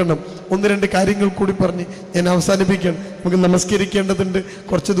ഓർക്കണം. ഒന്ന് രണ്ട് കാര്യങ്ങൾ കൂടി പറഞ്ഞ് ഞാൻ അവസാനിപ്പിക്കുകയാണ്. നമുക്ക് നമസ്കരിക്കേണ്ടതുണ്ട്,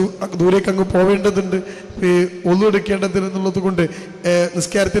 കുറച്ച് ദൂരേക്ക് അങ്ങ് പോവേണ്ടതുണ്ട്, ഒന്നു എടുക്കേണ്ടതുണ്ട് എന്നുള്ളത് കൊണ്ട്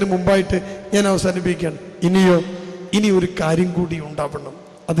നിസ്കാരത്തിന് മുമ്പായിട്ട് ഞാൻ അവസാനിപ്പിക്കുകയാണ്. ഇനി ഒരു കാര്യം കൂടി ഉണ്ടാവണം.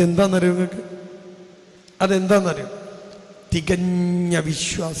 അതെന്താണെന്നറിയോ നിങ്ങൾക്ക്? അതെന്താണെന്നറിയോ? തികഞ്ഞ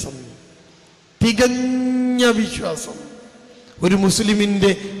വിശ്വാസം. തികഞ്ഞ വിശ്വാസം ഒരു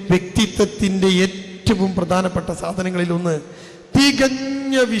മുസ്ലിമിൻ്റെ വ്യക്തിത്വത്തിൻ്റെ ഏറ്റവും പ്രധാനപ്പെട്ട സാധനങ്ങളിൽ ഒന്ന്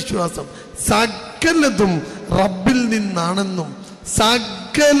തികഞ്ഞ വിശ്വാസം. സകലതും റബ്ബിൽ നിന്നാണെന്നും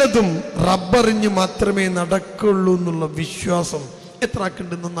സകലതും റബ്ബറിഞ്ഞ് മാത്രമേ നടക്കുള്ളൂ എന്നുള്ള വിശ്വാസം എത്ര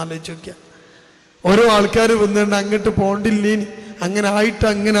ആക്കുണ്ടെന്നൊന്ന് ആലോചിച്ച് നോക്കിയാൽ. ഓരോ ആൾക്കാർ വന്നുകൊണ്ട് അങ്ങോട്ട് പോണ്ടില്ലേ, അങ്ങനെ ആയിട്ട്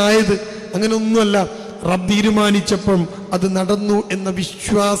അങ്ങനെ ആയത്, അങ്ങനെ ഒന്നുമല്ല. റബ്ബ് തീരുമാനിച്ചപ്പം അത് നടന്നു എന്ന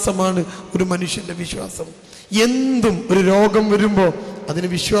വിശ്വാസമാണ് ഒരു മനുഷ്യൻ്റെ വിശ്വാസം. എന്തും ഒരു രോഗം വരുമ്പോൾ അതിന്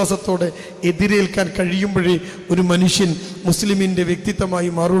വിശ്വാസത്തോടെ എതിരേൽക്കാൻ കഴിയുമ്പോഴേ ഒരു മനുഷ്യൻ മുസ്ലിമിൻ്റെ വ്യക്തിത്വമായി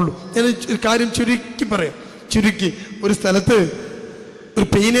മാറുള്ളൂ. ഞാൻ ഒരു കാര്യം ചുരുക്കി പറയാം. ഒരു സ്ഥലത്ത് ഒരു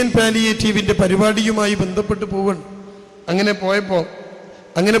പെയിൻ ആൻഡ് പാലിയേറ്റീവിൻ്റെ പരിപാടിയുമായി ബന്ധപ്പെട്ട് പോവാണ്. അങ്ങനെ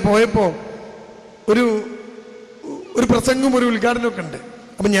പോയപ്പോൾ ഒരു പ്രസംഗം, ഒരു ഉദ്ഘാടനമൊക്കെ ഉണ്ട്.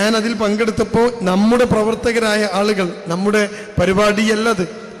 അപ്പം ഞാൻ അതിൽ പങ്കെടുത്തപ്പോൾ നമ്മുടെ പ്രവർത്തകരായ ആളുകൾ, നമ്മുടെ പരിപാടിയല്ല അത്,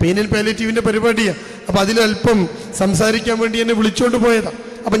 പെയിൻ ആൻഡ് പാലിയേറ്റീവിൻ്റെ പരിപാടിയാണ്. അപ്പം അതിലല്പം സംസാരിക്കാൻ വേണ്ടി എന്നെ വിളിച്ചുകൊണ്ട് പോയതാണ്.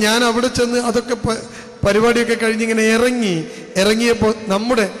 അപ്പം ഞാൻ അവിടെ ചെന്ന് അതൊക്കെ പരിപാടിയൊക്കെ കഴിഞ്ഞിങ്ങനെ ഇറങ്ങിയപ്പോൾ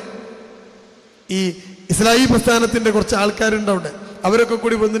നമ്മുടെ ഈ ഇസ്ലാഹി പ്രസ്ഥാനത്തിൻ്റെ കുറച്ച് ആൾക്കാരുണ്ട് അവിടെ. അവരൊക്കെ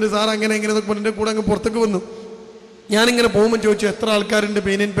കൂടി വന്നിട്ട് സാർ അങ്ങനെ എന്നൊക്കെ എൻ്റെ കൂടെ അങ്ങ് പുറത്തേക്ക് വന്നു. ഞാനിങ്ങനെ പോകുമ്പോൾ ചോദിച്ചു, എത്ര ആൾക്കാരുണ്ട്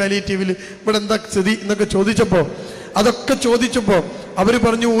പെയിൻ ആൻഡ് പാലിയേറ്റീവിൽ, ഇവിടെ എന്താ സ്ഥിതി എന്നൊക്കെ ചോദിച്ചപ്പോൾ അവർ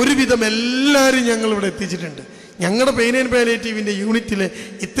പറഞ്ഞു, ഒരുവിധം എല്ലാവരും ഞങ്ങളിവിടെ എത്തിച്ചിട്ടുണ്ട്. ഞങ്ങളുടെ പെയിൻ ആൻഡ് പാലിയേറ്റീവിൻ്റെ യൂണിറ്റിലെ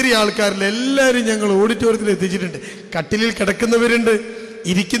ഇത്രയും ആൾക്കാരിൽ എല്ലാവരും ഞങ്ങൾ ഓഡിറ്റോറിയത്തിൽ എത്തിച്ചിട്ടുണ്ട്. കട്ടിലിൽ കിടക്കുന്നവരുണ്ട്,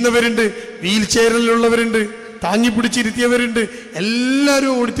 ഇരിക്കുന്നവരുണ്ട്, വീൽ ചെയറിലുള്ളവരുണ്ട്, താങ്ങി പിടിച്ചിരുത്തിയവരുണ്ട്,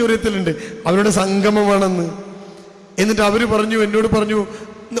 എല്ലാവരും ഓഡിറ്റോറിയത്തിലുണ്ട്. അവരുടെ സംഗമമാണെന്ന്. എന്നിട്ട് എന്നോട് പറഞ്ഞു,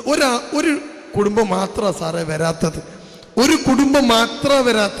 ഒരു കുടുംബം മാത്രമാണ് സാറേ വരാത്തത്, ഒരു കുടുംബം മാത്രമാണ്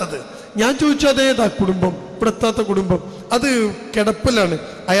വരാത്തത്. ഞാൻ ചോദിച്ചു, അതേതാ കുടുംബം? ഇവിടെ എത്താത്ത കുടുംബം? അത് കിടപ്പിലാണ്,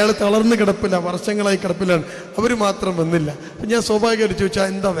 അയാൾ തളർന്ന് കിടപ്പില്ല, വർഷങ്ങളായി കിടപ്പിലാണ്, അവർ മാത്രം വന്നില്ല. അപ്പം ഞാൻ സ്വാഭാവികമായിട്ട് ചോദിച്ചാൽ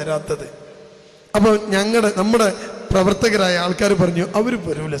എന്താ വരാത്തത്? അപ്പോൾ നമ്മുടെ പ്രവർത്തകരായ ആൾക്കാർ പറഞ്ഞു, അവർ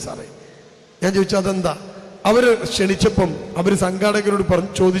വരൂല സാറേ. ഞാൻ ചോദിച്ചു, അതെന്താ? അവർ ക്ഷണിച്ചപ്പം അവർ സംഘാടകരോട്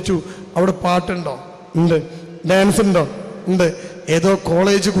ചോദിച്ചു, അവിടെ പാട്ടുണ്ടോ? ഉണ്ട്. ഡാൻസ് ഉണ്ടോ? ഉണ്ട്. ഏതോ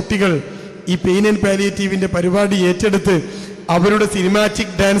കോളേജ് കുട്ടികൾ ഈ പെയിൻ ആൻഡ് പാലിയേറ്റീവിൻ്റെ പരിപാടി ഏറ്റെടുത്ത് അവരുടെ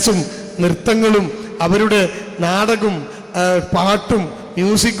സിനിമാറ്റിക് ഡാൻസും നൃത്തങ്ങളും അവരുടെ നാടകവും പാട്ടും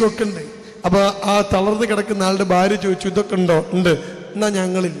മ്യൂസിക്കും ഒക്കെ ഉണ്ട്. അപ്പോൾ ആ തളർന്ന് കിടക്കുന്ന ആളുടെ ഭാര്യ ചോദിച്ചു, ഇതൊക്കെ ഉണ്ടോ? ഉണ്ട്. എന്നാൽ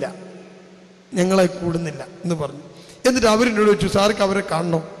ഞങ്ങളില്ല, ഞങ്ങളെ കൂടുന്നില്ല എന്ന് പറഞ്ഞു. എന്നിട്ട് അവരെന്നോട് ചോദിച്ചു, സാർക്ക് അവരെ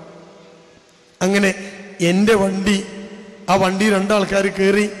കാണണം. അങ്ങനെ എൻ്റെ ആ വണ്ടി രണ്ടാൾക്കാർ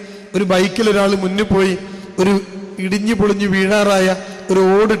കയറി. ഒരു ബൈക്കിൽ ഒരാൾ മുന്നിൽ പോയി ഒരു ഇടിഞ്ഞു പൊളിഞ്ഞു വീഴാറായ ഒരു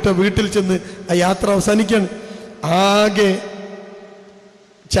ഓടിട്ട വീട്ടിൽ ചെന്ന് ആ യാത്ര അവസാനിക്കുകയാണ്. ആകെ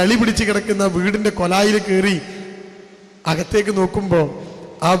ചളി പിടിച്ച് കിടക്കുന്ന വീടിൻ്റെ കൊലായിൽ കയറി അകത്തേക്ക് നോക്കുമ്പോൾ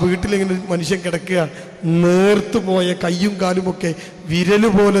ആ വീട്ടിലിങ്ങനെ മനുഷ്യൻ കിടക്കുക. നേർത്തുപോയ കയ്യും കാലുമൊക്കെ വിരല്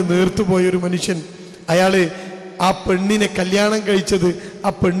പോലെ നേർത്തുപോയ ഒരു മനുഷ്യൻ. അയാൾ ആ പെണ്ണിനെ കല്യാണം കഴിച്ചത്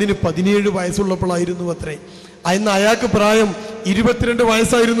ആ പെണ്ണിന് 17 വയസ്സുള്ളപ്പോഴായിരുന്നു അത്രേ. അന്ന് അയാൾക്ക് പ്രായം 22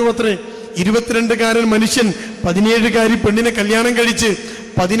 വയസ്സായിരുന്നു അത്രേ. 22കാരൻ മനുഷ്യൻ 17കാരി പെണ്ണിനെ കല്യാണം കഴിച്ച്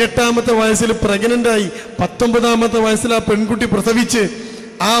 18ാമത്തെ വയസ്സിൽ പ്രഗ്നൻ്റായി. 19ാമത്തെ വയസ്സിൽ ആ പെൺകുട്ടി പ്രസവിച്ച്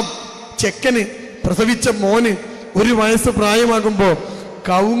ആ ചെക്കന് പ്രസവിച്ച മോന് 1 വയസ്സ് പ്രായമാകുമ്പോൾ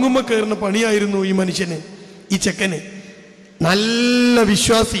കവുങ്ങുമ്മ കയറുന്ന പണിയായിരുന്നു ഈ മനുഷ്യന്, ഈ ചെക്കന്. നല്ല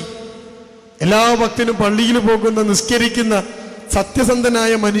വിശ്വാസി, എല്ലാ ഭക്തനും പള്ളിയിൽ പോകുന്ന, നിസ്കരിക്കുന്ന,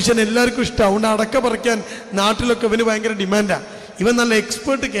 സത്യസന്ധനായ മനുഷ്യൻ എല്ലാവർക്കും ഇഷ്ടമാണ്. അതുകൊണ്ട് അടക്ക പറിക്കാൻ നാട്ടിലൊക്കെ ഇവന് ഭയങ്കര ഡിമാൻഡാണ്. ഇവൻ നല്ല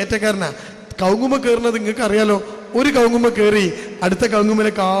എക്സ്പേർട്ട് കയറ്റക്കാരനാണ്. കവുങ്ങുമ്മ കയറുന്നത് നിങ്ങൾക്ക് അറിയാലോ. ഒരു കവുങ്ങുമ്മ കയറി അടുത്ത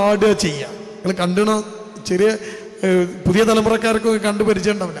കവുങ്ങുമ്മലെ കാടുക ചെയ്യുക. നിങ്ങൾ കണ്ടണോ? ചെറിയ പുതിയ തലമുറക്കാർക്കൊക്കെ കണ്ടു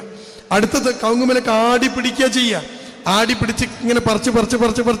പരിചയം ഉണ്ടാവില്ല. അടുത്ത കവുങ്ങുമ്മലെ ആടി പിടിക്കുക ചെയ്യുക. ആടി പിടിച്ച് ഇങ്ങനെ പറിച്ച്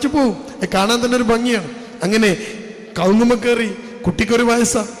പോവും. കാണാൻ തന്നെ ഒരു ഭംഗിയാണ്. അങ്ങനെ കവുങ്ങുമ്മ കയറി. കുട്ടിക്കൊരു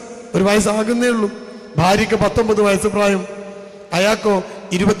വയസ്സാകുന്നേ ഉള്ളൂ. ഭാര്യയ്ക്ക് 19 വയസ്സ് പ്രായം, അയാൾക്കോ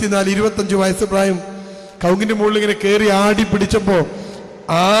 24-25 വയസ്സ് പ്രായം. കവുങ്ങിൻ്റെ മുകളിൽ ഇങ്ങനെ കയറി ആടി പിടിച്ചപ്പോൾ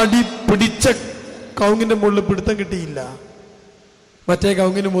ആടി പിടിച്ച കവുങ്ങിൻ്റെ മുകളിൽ പിടുത്തം കിട്ടിയില്ല. മറ്റേ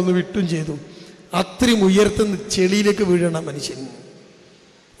കവുങ്ങിൻ്റെ മുകളിൽ വിട്ടും ചെയ്തു. അത്രയും ഉയർത്തുന്ന ചെളിയിലേക്ക് വീഴണം മനുഷ്യൻ.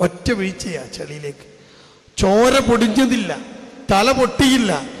 ഒറ്റ വീഴ്ചയാ ചെളിയിലേക്ക്. ചോര പൊടിഞ്ഞതില്ല, തല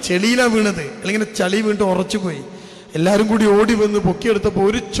പൊട്ടിയില്ല, ചെളിയിലാ വീണത്. അല്ലെങ്കിൽ ചളി വീണ്ടും ഉറച്ചുപോയി. എല്ലാവരും കൂടി ഓടി വന്ന് പൊക്കിയെടുത്തപ്പോൾ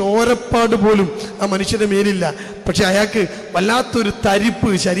ഒരു ചോരപ്പാട് പോലും ആ മനുഷ്യന്റെ മേലില്ല. പക്ഷെ അയാൾക്ക് വല്ലാത്തൊരു തരിപ്പ്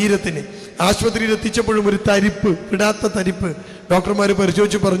ശരീരത്തിന്. ആശുപത്രിയിൽ എത്തിച്ചപ്പോഴും ഒരു തരിപ്പ്, വിടാത്ത തരിപ്പ്. ഡോക്ടർമാർ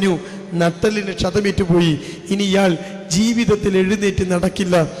പരിശോധിച്ച് പറഞ്ഞു, നട്ടലിന് ക്ഷതമേറ്റു പോയി, ഇനി ഇയാൾ ജീവിതത്തിൽ എഴുന്നേറ്റ്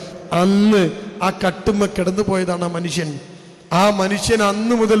നടക്കില്ല. അന്ന് ആ കട്ടുമ്മ കിടന്നു പോയതാണ് ആ മനുഷ്യൻ. ആ മനുഷ്യൻ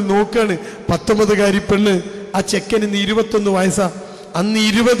അന്ന് മുതൽ നോക്കാണ്. 19കാരി പെണ്ണ്, ആ ചെക്കൻ ഇന്ന് 21 വയസ്സാ. അന്ന്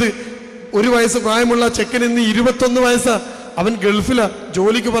 1 വയസ്സ് പ്രായമുള്ള ചെക്കൻ ഇന്ന് 21 വയസ്സാ. അവൻ ഗൾഫിലാ,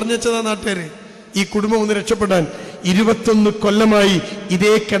 ജോലിക്ക് പറഞ്ഞതാ നാട്ടുകാര്. ഈ കുടുംബം ഒന്ന് രക്ഷപ്പെടാൻ 21 കൊല്ലമായി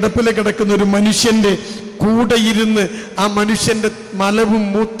ഇതേ കിടപ്പില് കിടക്കുന്ന ഒരു മനുഷ്യന്റെ കൂടെ ഇരുന്ന് ആ മനുഷ്യന്റെ മലവും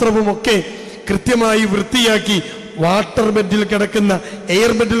മൂത്രവും ഒക്കെ കൃത്യമായി വൃത്തിയാക്കി വാട്ടർ ബെഡിൽ കിടക്കുന്ന,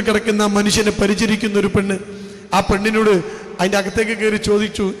 എയർ ബെഡിൽ കിടക്കുന്ന ആ മനുഷ്യനെ പരിചരിക്കുന്ന ഒരു പെണ്ണ്. ആ പെണ്ണിനോട് അതിൻ്റെ അകത്തേക്ക് കയറി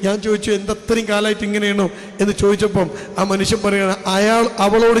ചോദിച്ചു. ഞാൻ ചോദിച്ചു, എന്തത്രയും കാലമായിട്ട് ഇങ്ങനെയാണോ എന്ന് ചോദിച്ചപ്പം ആ മനുഷ്യൻ പറയുകയാണ്,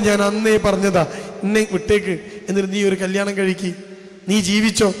 അവളോട് ഞാൻ അന്നേ പറഞ്ഞതാ, എന്നെ വിട്ടേക്ക്, എന്നിട്ട് നീ ഒരു കല്യാണം കഴിക്ക്, നീ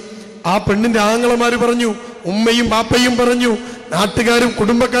ജീവിച്ചോ. ആ പെണ്ണിന്റെ ആങ്ങളമാര് പറഞ്ഞു, ഉമ്മയും ബാപ്പയും പറഞ്ഞു, നാട്ടുകാരും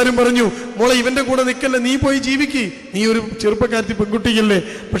കുടുംബക്കാരും പറഞ്ഞു, മോളെ ഇവന്റെ കൂടെ നിൽക്കല്ലേ, നീ പോയി ജീവിക്ക്, നീ ഒരു ചെറുപ്പക്കാരത്തി പെൺകുട്ടിയല്ലേ.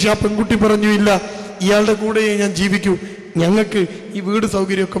 പക്ഷെ ആ പെൺകുട്ടി പറഞ്ഞു, ഇല്ല, ഇയാളുടെ കൂടെ ഞാൻ ജീവിക്കൂ, ഞങ്ങൾക്ക് ഈ വീട്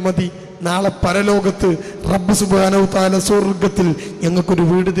സൗകര്യമൊക്കെ മതി, നാളെ പരലോകത്ത് റബ്ബ് സുബ്ഹാനഹു തആല സ്വർഗത്തിൽ ഞങ്ങൾക്കൊരു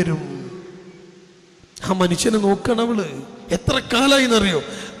വീട് തരും. ആ മനുഷ്യനെ നോക്കണം അവള്. എത്ര കാലമായി എന്നറിയോ?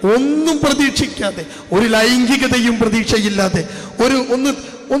 ഒന്നും പ്രതീക്ഷിക്കാതെ, ഒരു ലൈംഗികതയും പ്രതീക്ഷയില്ലാതെ,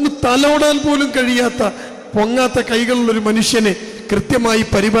 ഒന്ന് തലോടാൻ പോലും കഴിയാത്ത, പൊങ്ങാത്ത കൈകളുള്ള ഒരു മനുഷ്യനെ കൃത്യമായി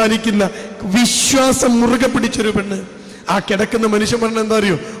പരിപാലിക്കുന്ന, വിശ്വാസം മുറുകെ പിടിച്ചൊരു പെണ്ണ്. ആ കിടക്കുന്ന മനുഷ്യൻ പറഞ്ഞ എന്താ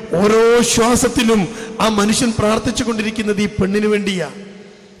അറിയോ? ഓരോ ശ്വാസത്തിലും ആ മനുഷ്യൻ പ്രാർത്ഥിച്ചു കൊണ്ടിരിക്കുന്നത് ഈ പെണ്ണിന് വേണ്ടിയാ.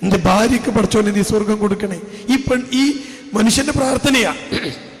 എന്റെ ഭാര്യക്ക് പഠിച്ചോനെ നീ സ്വർഗം കൊടുക്കണേ. ഈ മനുഷ്യന്റെ പ്രാർത്ഥനയാ.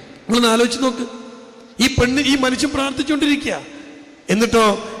 നിങ്ങളൊന്ന് ആലോചിച്ച് നോക്ക്. ഈ മനുഷ്യൻ പ്രാർത്ഥിച്ചുകൊണ്ടിരിക്കുക. എന്നിട്ടോ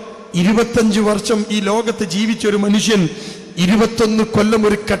 25 വർഷം ഈ ലോകത്ത് ജീവിച്ച ഒരു മനുഷ്യൻ 21 കൊല്ലം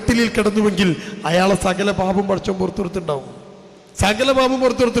ഒരു കട്ടിലിൽ കിടന്നുവെങ്കിൽ അയാളെ സകല പാപം പഠിച്ചോ പുറത്തുകൊടുത്തുണ്ടാവും. സകല പാപം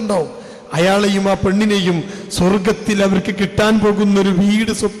പുറത്തുകൊടുത്തുണ്ടാവും. അയാളെയും ആ പെണ്ണിനെയും സ്വർഗത്തിൽ അവർക്ക് കിട്ടാൻ പോകുന്ന ഒരു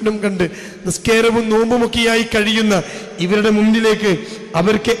വീട് സ്വപ്നം കണ്ട് നിസ്കാരവും നോമ്പുമൊക്കെയായി കഴിയുന്ന ഇവരുടെ മുന്നിലേക്ക്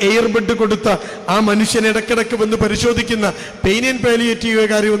അവർക്ക് എയർ ബെഡ് കൊടുത്ത ആ മനുഷ്യൻ ഇടക്കിടക്ക് വന്ന് പരിശോധിക്കുന്ന പെയിൻ ആൻഡ്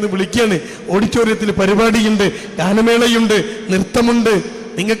പാലിയേറ്റീവുകാരെ വന്ന് വിളിക്കുകയാണ്. ഓഡിറ്റോറിയത്തിൽ പരിപാടിയുണ്ട്, ഗാനമേളയുണ്ട്, നൃത്തമുണ്ട്,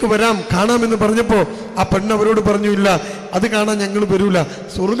 നിങ്ങൾക്ക് വരാം കാണാമെന്ന് പറഞ്ഞപ്പോ ആ പെണ്ണ് അവരോട് പറഞ്ഞു, ഇല്ല, അത് കാണാൻ ഞങ്ങൾ വരൂല,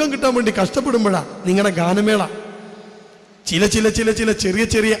 സ്വർഗം കിട്ടാൻ വേണ്ടി കഷ്ടപ്പെടുമ്പോഴാ നിങ്ങളുടെ ഗാനമേള. ചില ചെറിയ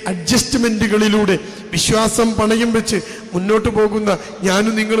ചെറിയ അഡ്ജസ്റ്റ്മെന്റുകളിലൂടെ വിശ്വാസം പണയം വെച്ച് മുന്നോട്ട് പോകുന്ന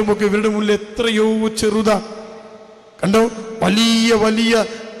ഞാനും നിങ്ങളുമൊക്കെ ഇവരുടെ മുന്നിൽ എത്രയോ ചെറുതാ. കണ്ടോ, വലിയ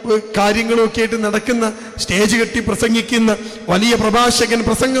കാര്യങ്ങളൊക്കെ ആയിട്ട് നടക്കുന്ന, സ്റ്റേജ് കെട്ടി പ്രസംഗിക്കുന്ന, വലിയ പ്രഭാഷകൻ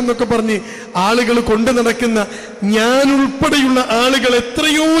പ്രസംഗം എന്നൊക്കെ പറഞ്ഞ് ആളുകൾ കൊണ്ടു നടക്കുന്ന ഞാൻ ഉൾപ്പെടെയുള്ള ആളുകൾ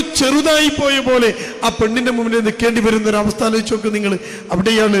എത്രയോ ചെറുതായി പോയ പോലെ ആ പെണ്ണിന്റെ മുന്നിൽ നിൽക്കേണ്ടി വരുന്ന ഒരു അവസ്ഥ ആലോചിച്ച് നോക്ക് നിങ്ങൾ.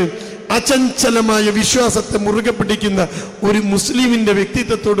 അവിടെയാണ് അചഞ്ചലമായ വിശ്വാസത്തെ മുറുകെ പിടിക്കുന്ന ഒരു മുസ്ലിമിന്റെ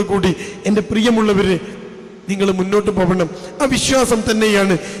വ്യക്തിത്വത്തോടു കൂടി എൻ്റെ പ്രിയമുള്ളവരെ നിങ്ങൾ മുന്നോട്ട് പോകണം. ആ വിശ്വാസം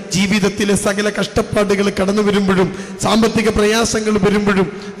തന്നെയാണ് ജീവിതത്തിലെ സകല കഷ്ടപ്പാടുകൾ കടന്നു വരുമ്പോഴും, സാമ്പത്തിക പ്രയാസങ്ങൾ വരുമ്പോഴും,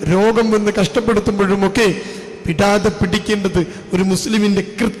 രോഗം വന്ന് കഷ്ടപ്പെടുത്തുമ്പോഴും ഒക്കെ വിടാതെ പിടിക്കേണ്ടത് ഒരു മുസ്ലിമിന്റെ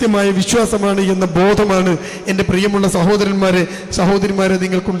കൃത്യമായ വിശ്വാസമാണ് എന്ന ബോധമാണ് എൻ്റെ പ്രിയമുള്ള സഹോദരിമാരെ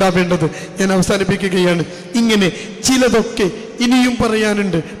നിങ്ങൾക്കുണ്ടാവേണ്ടത്. ഞാൻ അവസാനിപ്പിക്കുകയാണ്. ഇങ്ങനെ ചിലതൊക്കെ ഇനിയും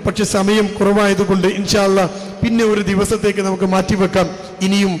പറയാനുണ്ട്, പക്ഷെ സമയം കുറവായതുകൊണ്ട് ഇൻഷാ അല്ലാഹ് പിന്നെ ഒരു ദിവസത്തേക്ക് നമുക്ക് മാറ്റിവെക്കാം.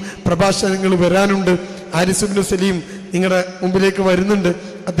 ഇനിയും പ്രഭാഷണങ്ങൾ വരാനുണ്ട്. ആരിസ് ഇബ്നു സലീം നിങ്ങളുടെ മുമ്പിലേക്ക് വരുന്നുണ്ട്.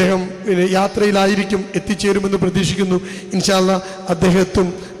 അദ്ദേഹം യാത്രയിലായിരിക്കും, എത്തിച്ചേരുമെന്ന് പ്രതീക്ഷിക്കുന്നു. ഇൻഷാ അല്ലാഹ് അദ്ദേഹത്തും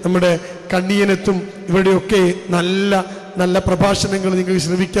നമ്മുടെ കണ്ണിയനെത്തും. ഇവിടെയൊക്കെ നല്ല നല്ല പ്രഭാഷണങ്ങൾ നിങ്ങൾക്ക്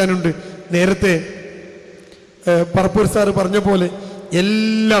ശ്രമിക്കാനുണ്ട്. നേരത്തെ പറപ്പൂർ സാറ് പറഞ്ഞ പോലെ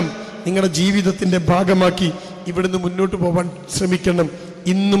എല്ലാം നിങ്ങളുടെ ജീവിതത്തിൻ്റെ ഭാഗമാക്കി ഇവിടുന്ന് മുന്നോട്ട് പോകാൻ ശ്രമിക്കണം.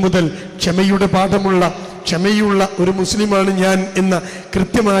 ഇന്നു മുതൽ ക്ഷമയുള്ള ഒരു മുസ്ലിമാണ് ഞാൻ എന്ന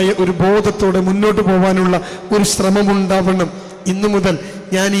കൃത്യമായ ഒരു ബോധത്തോടെ മുന്നോട്ട് പോകാനുള്ള ഒരു ശ്രമമുണ്ടാവണം. ഇന്നു മുതൽ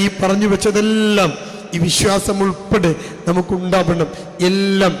ഞാൻ ഈ പറഞ്ഞു വെച്ചതെല്ലാം, ഈ വിശ്വാസം ഉൾപ്പെടെ നമുക്കുണ്ടാവണം.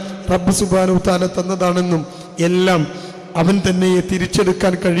 എല്ലാം റബ്ബ് സുബ്ഹാനഹു തആല തന്നതാണെന്നും എല്ലാം അവൻ തന്നെ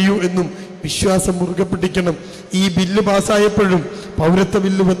തിരിച്ചെടുക്കാൻ കഴിയൂ എന്നും വിശ്വാസം മുറുകെ പിടിക്കണം. ഈ ബില്ല് പാസ്സായപ്പോഴും, പൗരത്വ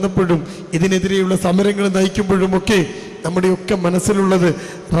ബില്ല് വന്നപ്പോഴും, ഇതിനെതിരെയുള്ള സമരങ്ങൾ നയിക്കുമ്പോഴുമൊക്കെ നമ്മുടെയൊക്കെ മനസ്സിലുള്ളത്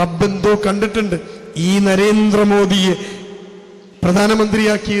റബ്ബെന്തോ കണ്ടിട്ടുണ്ട്. ഈ നരേന്ദ്രമോദിയെ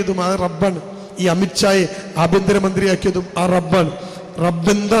പ്രധാനമന്ത്രിയാക്കിയതും ആ റബ്ബാണ്. ഈ അമിത്ഷായെ ആഭ്യന്തരമന്ത്രിയാക്കിയതും ആ റബ്ബാണ്.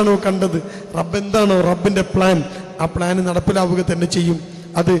 റബ്ബെന്താണോ കണ്ടത്, റബ്ബെന്താണോ റബ്ബിന്റെ പ്ലാൻ, ആ പ്ലാൻ നടപ്പിലാവുക തന്നെ ചെയ്യും.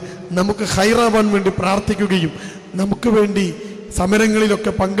 അത് നമുക്ക് ഹൈറാവാൻ വേണ്ടി പ്രാർത്ഥിക്കുകയും നമുക്ക് വേണ്ടി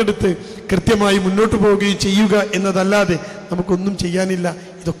സമരങ്ങളിലൊക്കെ പങ്കെടുത്ത് കൃത്യമായി മുന്നോട്ട് പോവുകയും ചെയ്യുക എന്നതല്ലാതെ നമുക്കൊന്നും ചെയ്യാനില്ല.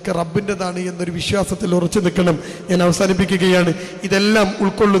 ഇതൊക്കെ റബ്ബിൻ്റെതാണ് എന്നൊരു വിശ്വാസത്തിൽ ഉറച്ചു നിൽക്കണം. ഞാൻ അവസാനിപ്പിക്കുകയാണ്. ഇതെല്ലാം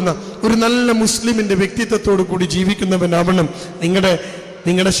ഉൾക്കൊള്ളുന്ന ഒരു നല്ല മുസ്ലിമിൻ്റെ വ്യക്തിത്വത്തോടു കൂടി ജീവിക്കുന്നവനാവണം.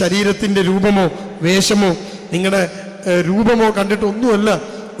 നിങ്ങളുടെ ശരീരത്തിൻ്റെ രൂപമോ വേഷമോ നിങ്ങളുടെ രൂപമോ കണ്ടിട്ടൊന്നുമല്ല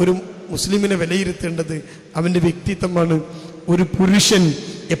ഒരു മുസ്ലിമിനെ വിലയിരുത്തേണ്ടത്, അവൻ്റെ വ്യക്തിത്വമാണ്. ഒരു പുരുഷൻ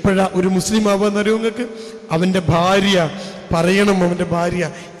എപ്പോഴാ ഒരു മുസ്ലിം ആവാന്നറിയോ നിങ്ങൾക്ക്? അവൻ്റെ ഭാര്യ പറയണം, അവൻ്റെ ഭാര്യ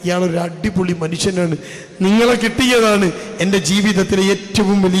ഇയാളൊരു അടിപൊളി മനുഷ്യനാണ്, നിങ്ങളെ കിട്ടിയതാണ് എൻ്റെ ജീവിതത്തിലെ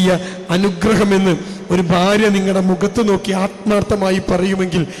ഏറ്റവും വലിയ അനുഗ്രഹമെന്ന് ഒരു ഭാര്യ നിങ്ങളുടെ മുഖത്ത് നോക്കി ആത്മാർത്ഥമായി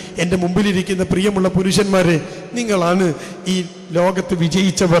പറയുമെങ്കിൽ, എൻ്റെ മുമ്പിലിരിക്കുന്ന പ്രിയമുള്ള പുരുഷന്മാരെ, നിങ്ങളാണ് ഈ ലോകത്ത്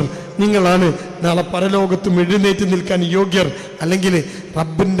വിജയിച്ചവർ, നിങ്ങളാണ് നാളെ പരലോകത്തും എഴുന്നേറ്റ് നിൽക്കാൻ യോഗ്യർ. അല്ലെങ്കിൽ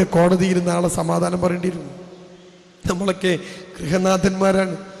റബ്ബിൻ്റെ കോടതിയിൽ നാളെ സമാധാനം പറയേണ്ടിയിരുന്നു. നമ്മളൊക്കെ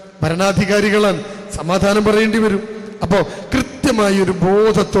ഗൃഹനാഥന്മാരാണ്, ഭരണാധികാരികളാണ്, സമാധാനം പറയേണ്ടി വരും. അപ്പോൾ കൃത്യമായ ഒരു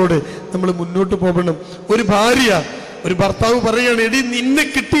ബോധത്തോടെ നമ്മൾ മുന്നോട്ട് പോകണം. ഒരു ഭർത്താവ് പറയുകയാണ്, എടി നിന്നെ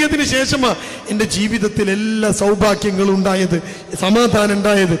കിട്ടിയതിന് ശേഷമാ എൻ്റെ ജീവിതത്തിൽ എല്ലാ സൗഭാഗ്യങ്ങളും ഉണ്ടായത്, സമാധാനം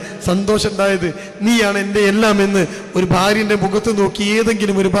ഉണ്ടായത്, സന്തോഷം ഉണ്ടായത്, നീയാണ് എൻ്റെ എല്ലാം എന്ന് ഒരു ഭാര്യൻ്റെ മുഖത്ത് നോക്കി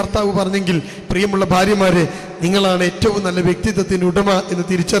ഏതെങ്കിലും ഒരു ഭർത്താവ് പറഞ്ഞെങ്കിൽ, പ്രിയമുള്ള ഭാര്യമാരെ, നിങ്ങളാണ് ഏറ്റവും നല്ല വ്യക്തിത്വത്തിന് ഉടമ എന്ന്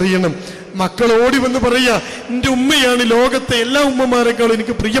തിരിച്ചറിയണം. മക്കൾ ഓടി വന്ന് പറയുക, എൻ്റെ ഉമ്മയാണ് ലോകത്തെ എല്ലാ ഉമ്മമാരെക്കാളും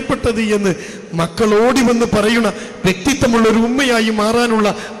എനിക്ക് പ്രിയപ്പെട്ടത് എന്ന് മക്കൾ ഓടി വന്ന് പറയുന്ന വ്യക്തിത്വമുള്ള ഒരു ഉമ്മയായി മാറാനുള്ള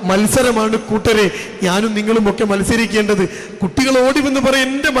മത്സരമാണ് കൂട്ടരെ ഞാനും നിങ്ങളും ഒക്കെ മത്സരിക്കേണ്ടത്. കുട്ടികൾ ഓടി വന്ന് പറയും,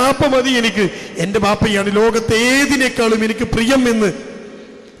 എൻ്റെ ബാപ്പ മതി എനിക്ക്, എൻ്റെ ബാപ്പയാണ് ലോകത്തെ ഏതിനേക്കാളും എനിക്ക് പ്രിയം എന്ന്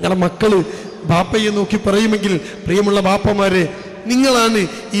നിങ്ങളെ മക്കള് ബാപ്പയെ നോക്കി പറയുമെങ്കിൽ, പ്രിയമുള്ള ബാപ്പമാരെ, നിങ്ങളാണ്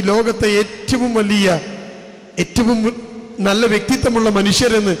ഈ ലോകത്തെ ഏറ്റവും നല്ല വ്യക്തിത്വമുള്ള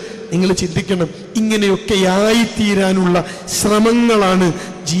മനുഷ്യരെന്ന് നിങ്ങൾ ചിന്തിക്കണം. ഇങ്ങനെയൊക്കെ ആയിത്തീരാനുള്ള ശ്രമങ്ങളാണ്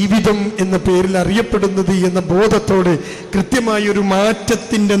ജീവിതം എന്ന പേരിൽ അറിയപ്പെടുന്നത് എന്ന ബോധത്തോടെ കൃത്യമായൊരു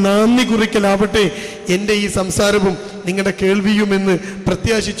മാറ്റത്തിൻ്റെ നാന്ദി കുറിക്കലാവട്ടെ എൻ്റെ ഈ സംസാരവും നിങ്ങളുടെ കേൾവിയുമെന്ന്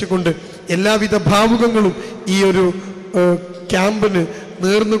പ്രത്യാശിച്ചുകൊണ്ട് എല്ലാവിധ ഭാവുകങ്ങളും ഈ ഒരു ക്യാമ്പിന്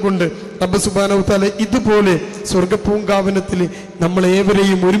നേർന്നുകൊണ്ട് റബ്ബ് സുബ്ഹാനഹു തആല ഇതുപോലെ സ്വർഗപൂങ്കാവനത്തിൽ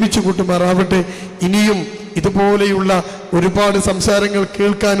നമ്മളേവരെയും ഒരുമിച്ച് കൂട്ടുമാറാവട്ടെ. ഇനിയും ഇതുപോലെയുള്ള ഒരുപാട് സംസാരങ്ങൾ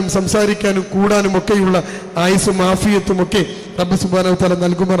കേൾക്കാനും സംസാരിക്കാനും കൂടാനും ഒക്കെയുള്ള ആയുസ്സും ആഫിയത്തും ഒക്കെ റബ്ബ് സുബ്ഹാനഹു തആല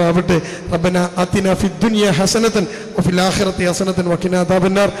നൽകുമാറാവട്ടെ. റബ്ബനാ ആതിനാ ഫിദ്ദുനിയ ഹസനതൻ വഫിൽ ആഖിറതി ഹസനതൻ വഖിനാ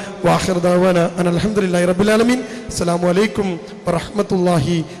അദാബന്നാർ വആഖിറു ദഅവാനാ അനിൽ ഹംദുലില്ലാഹി റബ്ബിൽ ആലമീൻ. അസ്സലാമു അലൈക്കും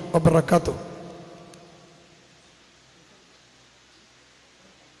വറഹ്മത്തുള്ളാഹി വബറകാതുഹു.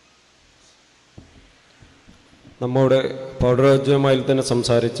 നമ്മോട് പൗരോജ്യമായി തന്നെ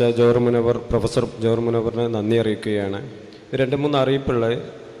സംസാരിച്ച പ്രൊഫസർ ജോർ മുനവറിനെ നന്ദി അറിയിക്കുകയാണ്. 2-3 അറിയിപ്പുള്ള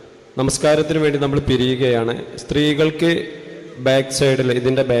നമസ്കാരത്തിന് വേണ്ടി നമ്മൾ പിരിയുകയാണ്. സ്ത്രീകൾക്ക് ബാക്ക് സൈഡിൽ,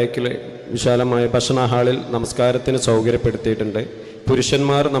 ഇതിൻ്റെ ബാക്കിൽ വിശാലമായ ഭക്ഷണ ഹാളിൽ നമസ്കാരത്തിന് സൗകര്യപ്പെടുത്തിയിട്ടുണ്ട്.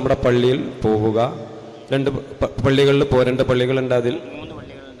 പുരുഷന്മാർ നമ്മുടെ പള്ളിയിൽ പോവുക. 2 പള്ളികളിൽ 2 പള്ളികളുണ്ട്, അതിൽ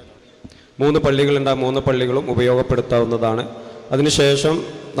 3 പള്ളികളുണ്ട്. ആ 3 പള്ളികളും ഉപയോഗപ്പെടുത്താവുന്നതാണ്. അതിനുശേഷം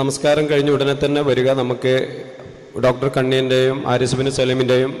നമസ്കാരം കഴിഞ്ഞ് ഉടനെ തന്നെ വരിക. നമുക്ക് ഡോക്ടർ കണ്ണിൻ്റെയും ആരിസ്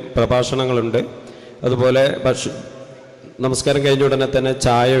സലീമിൻ്റെയും പ്രഭാഷണങ്ങളുണ്ട്. അതുപോലെ നമസ്കാരം കഴിഞ്ഞ ഉടനെ തന്നെ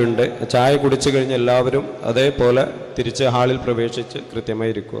ചായയുണ്ട്. ചായ കുടിച്ചു കഴിഞ്ഞ് എല്ലാവരും അതേപോലെ തിരിച്ച് ഹാളിൽ പ്രവേശിച്ച്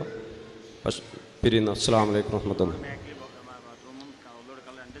കൃത്യമായി ഇരിക്കുക. പിരിയുന്നു. അസ്സലാമു അലൈക്കും വറഹ്മത്തുള്ളാഹി.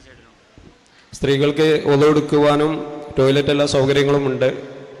 സ്ത്രീകൾക്ക് ഒളു എടുക്കുവാനും ടോയ്ലറ്റ് എല്ലാ സൗകര്യങ്ങളും ഉണ്ട്.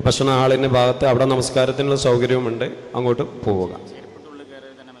 ഭക്ഷണ ഹാളിൻ്റെ ഭാഗത്ത് അവിടെ നമസ്കാരത്തിനുള്ള സൗകര്യവുമുണ്ട്. അങ്ങോട്ട് പോവുക.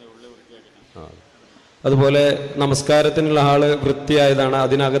 അതുപോലെ നമസ്കാരത്തിനുള്ള ഹാള് വൃത്തിയായതാണ്.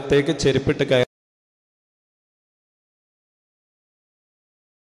 അതിനകത്തേക്ക് ചെരുപ്പിട്ട് കയറി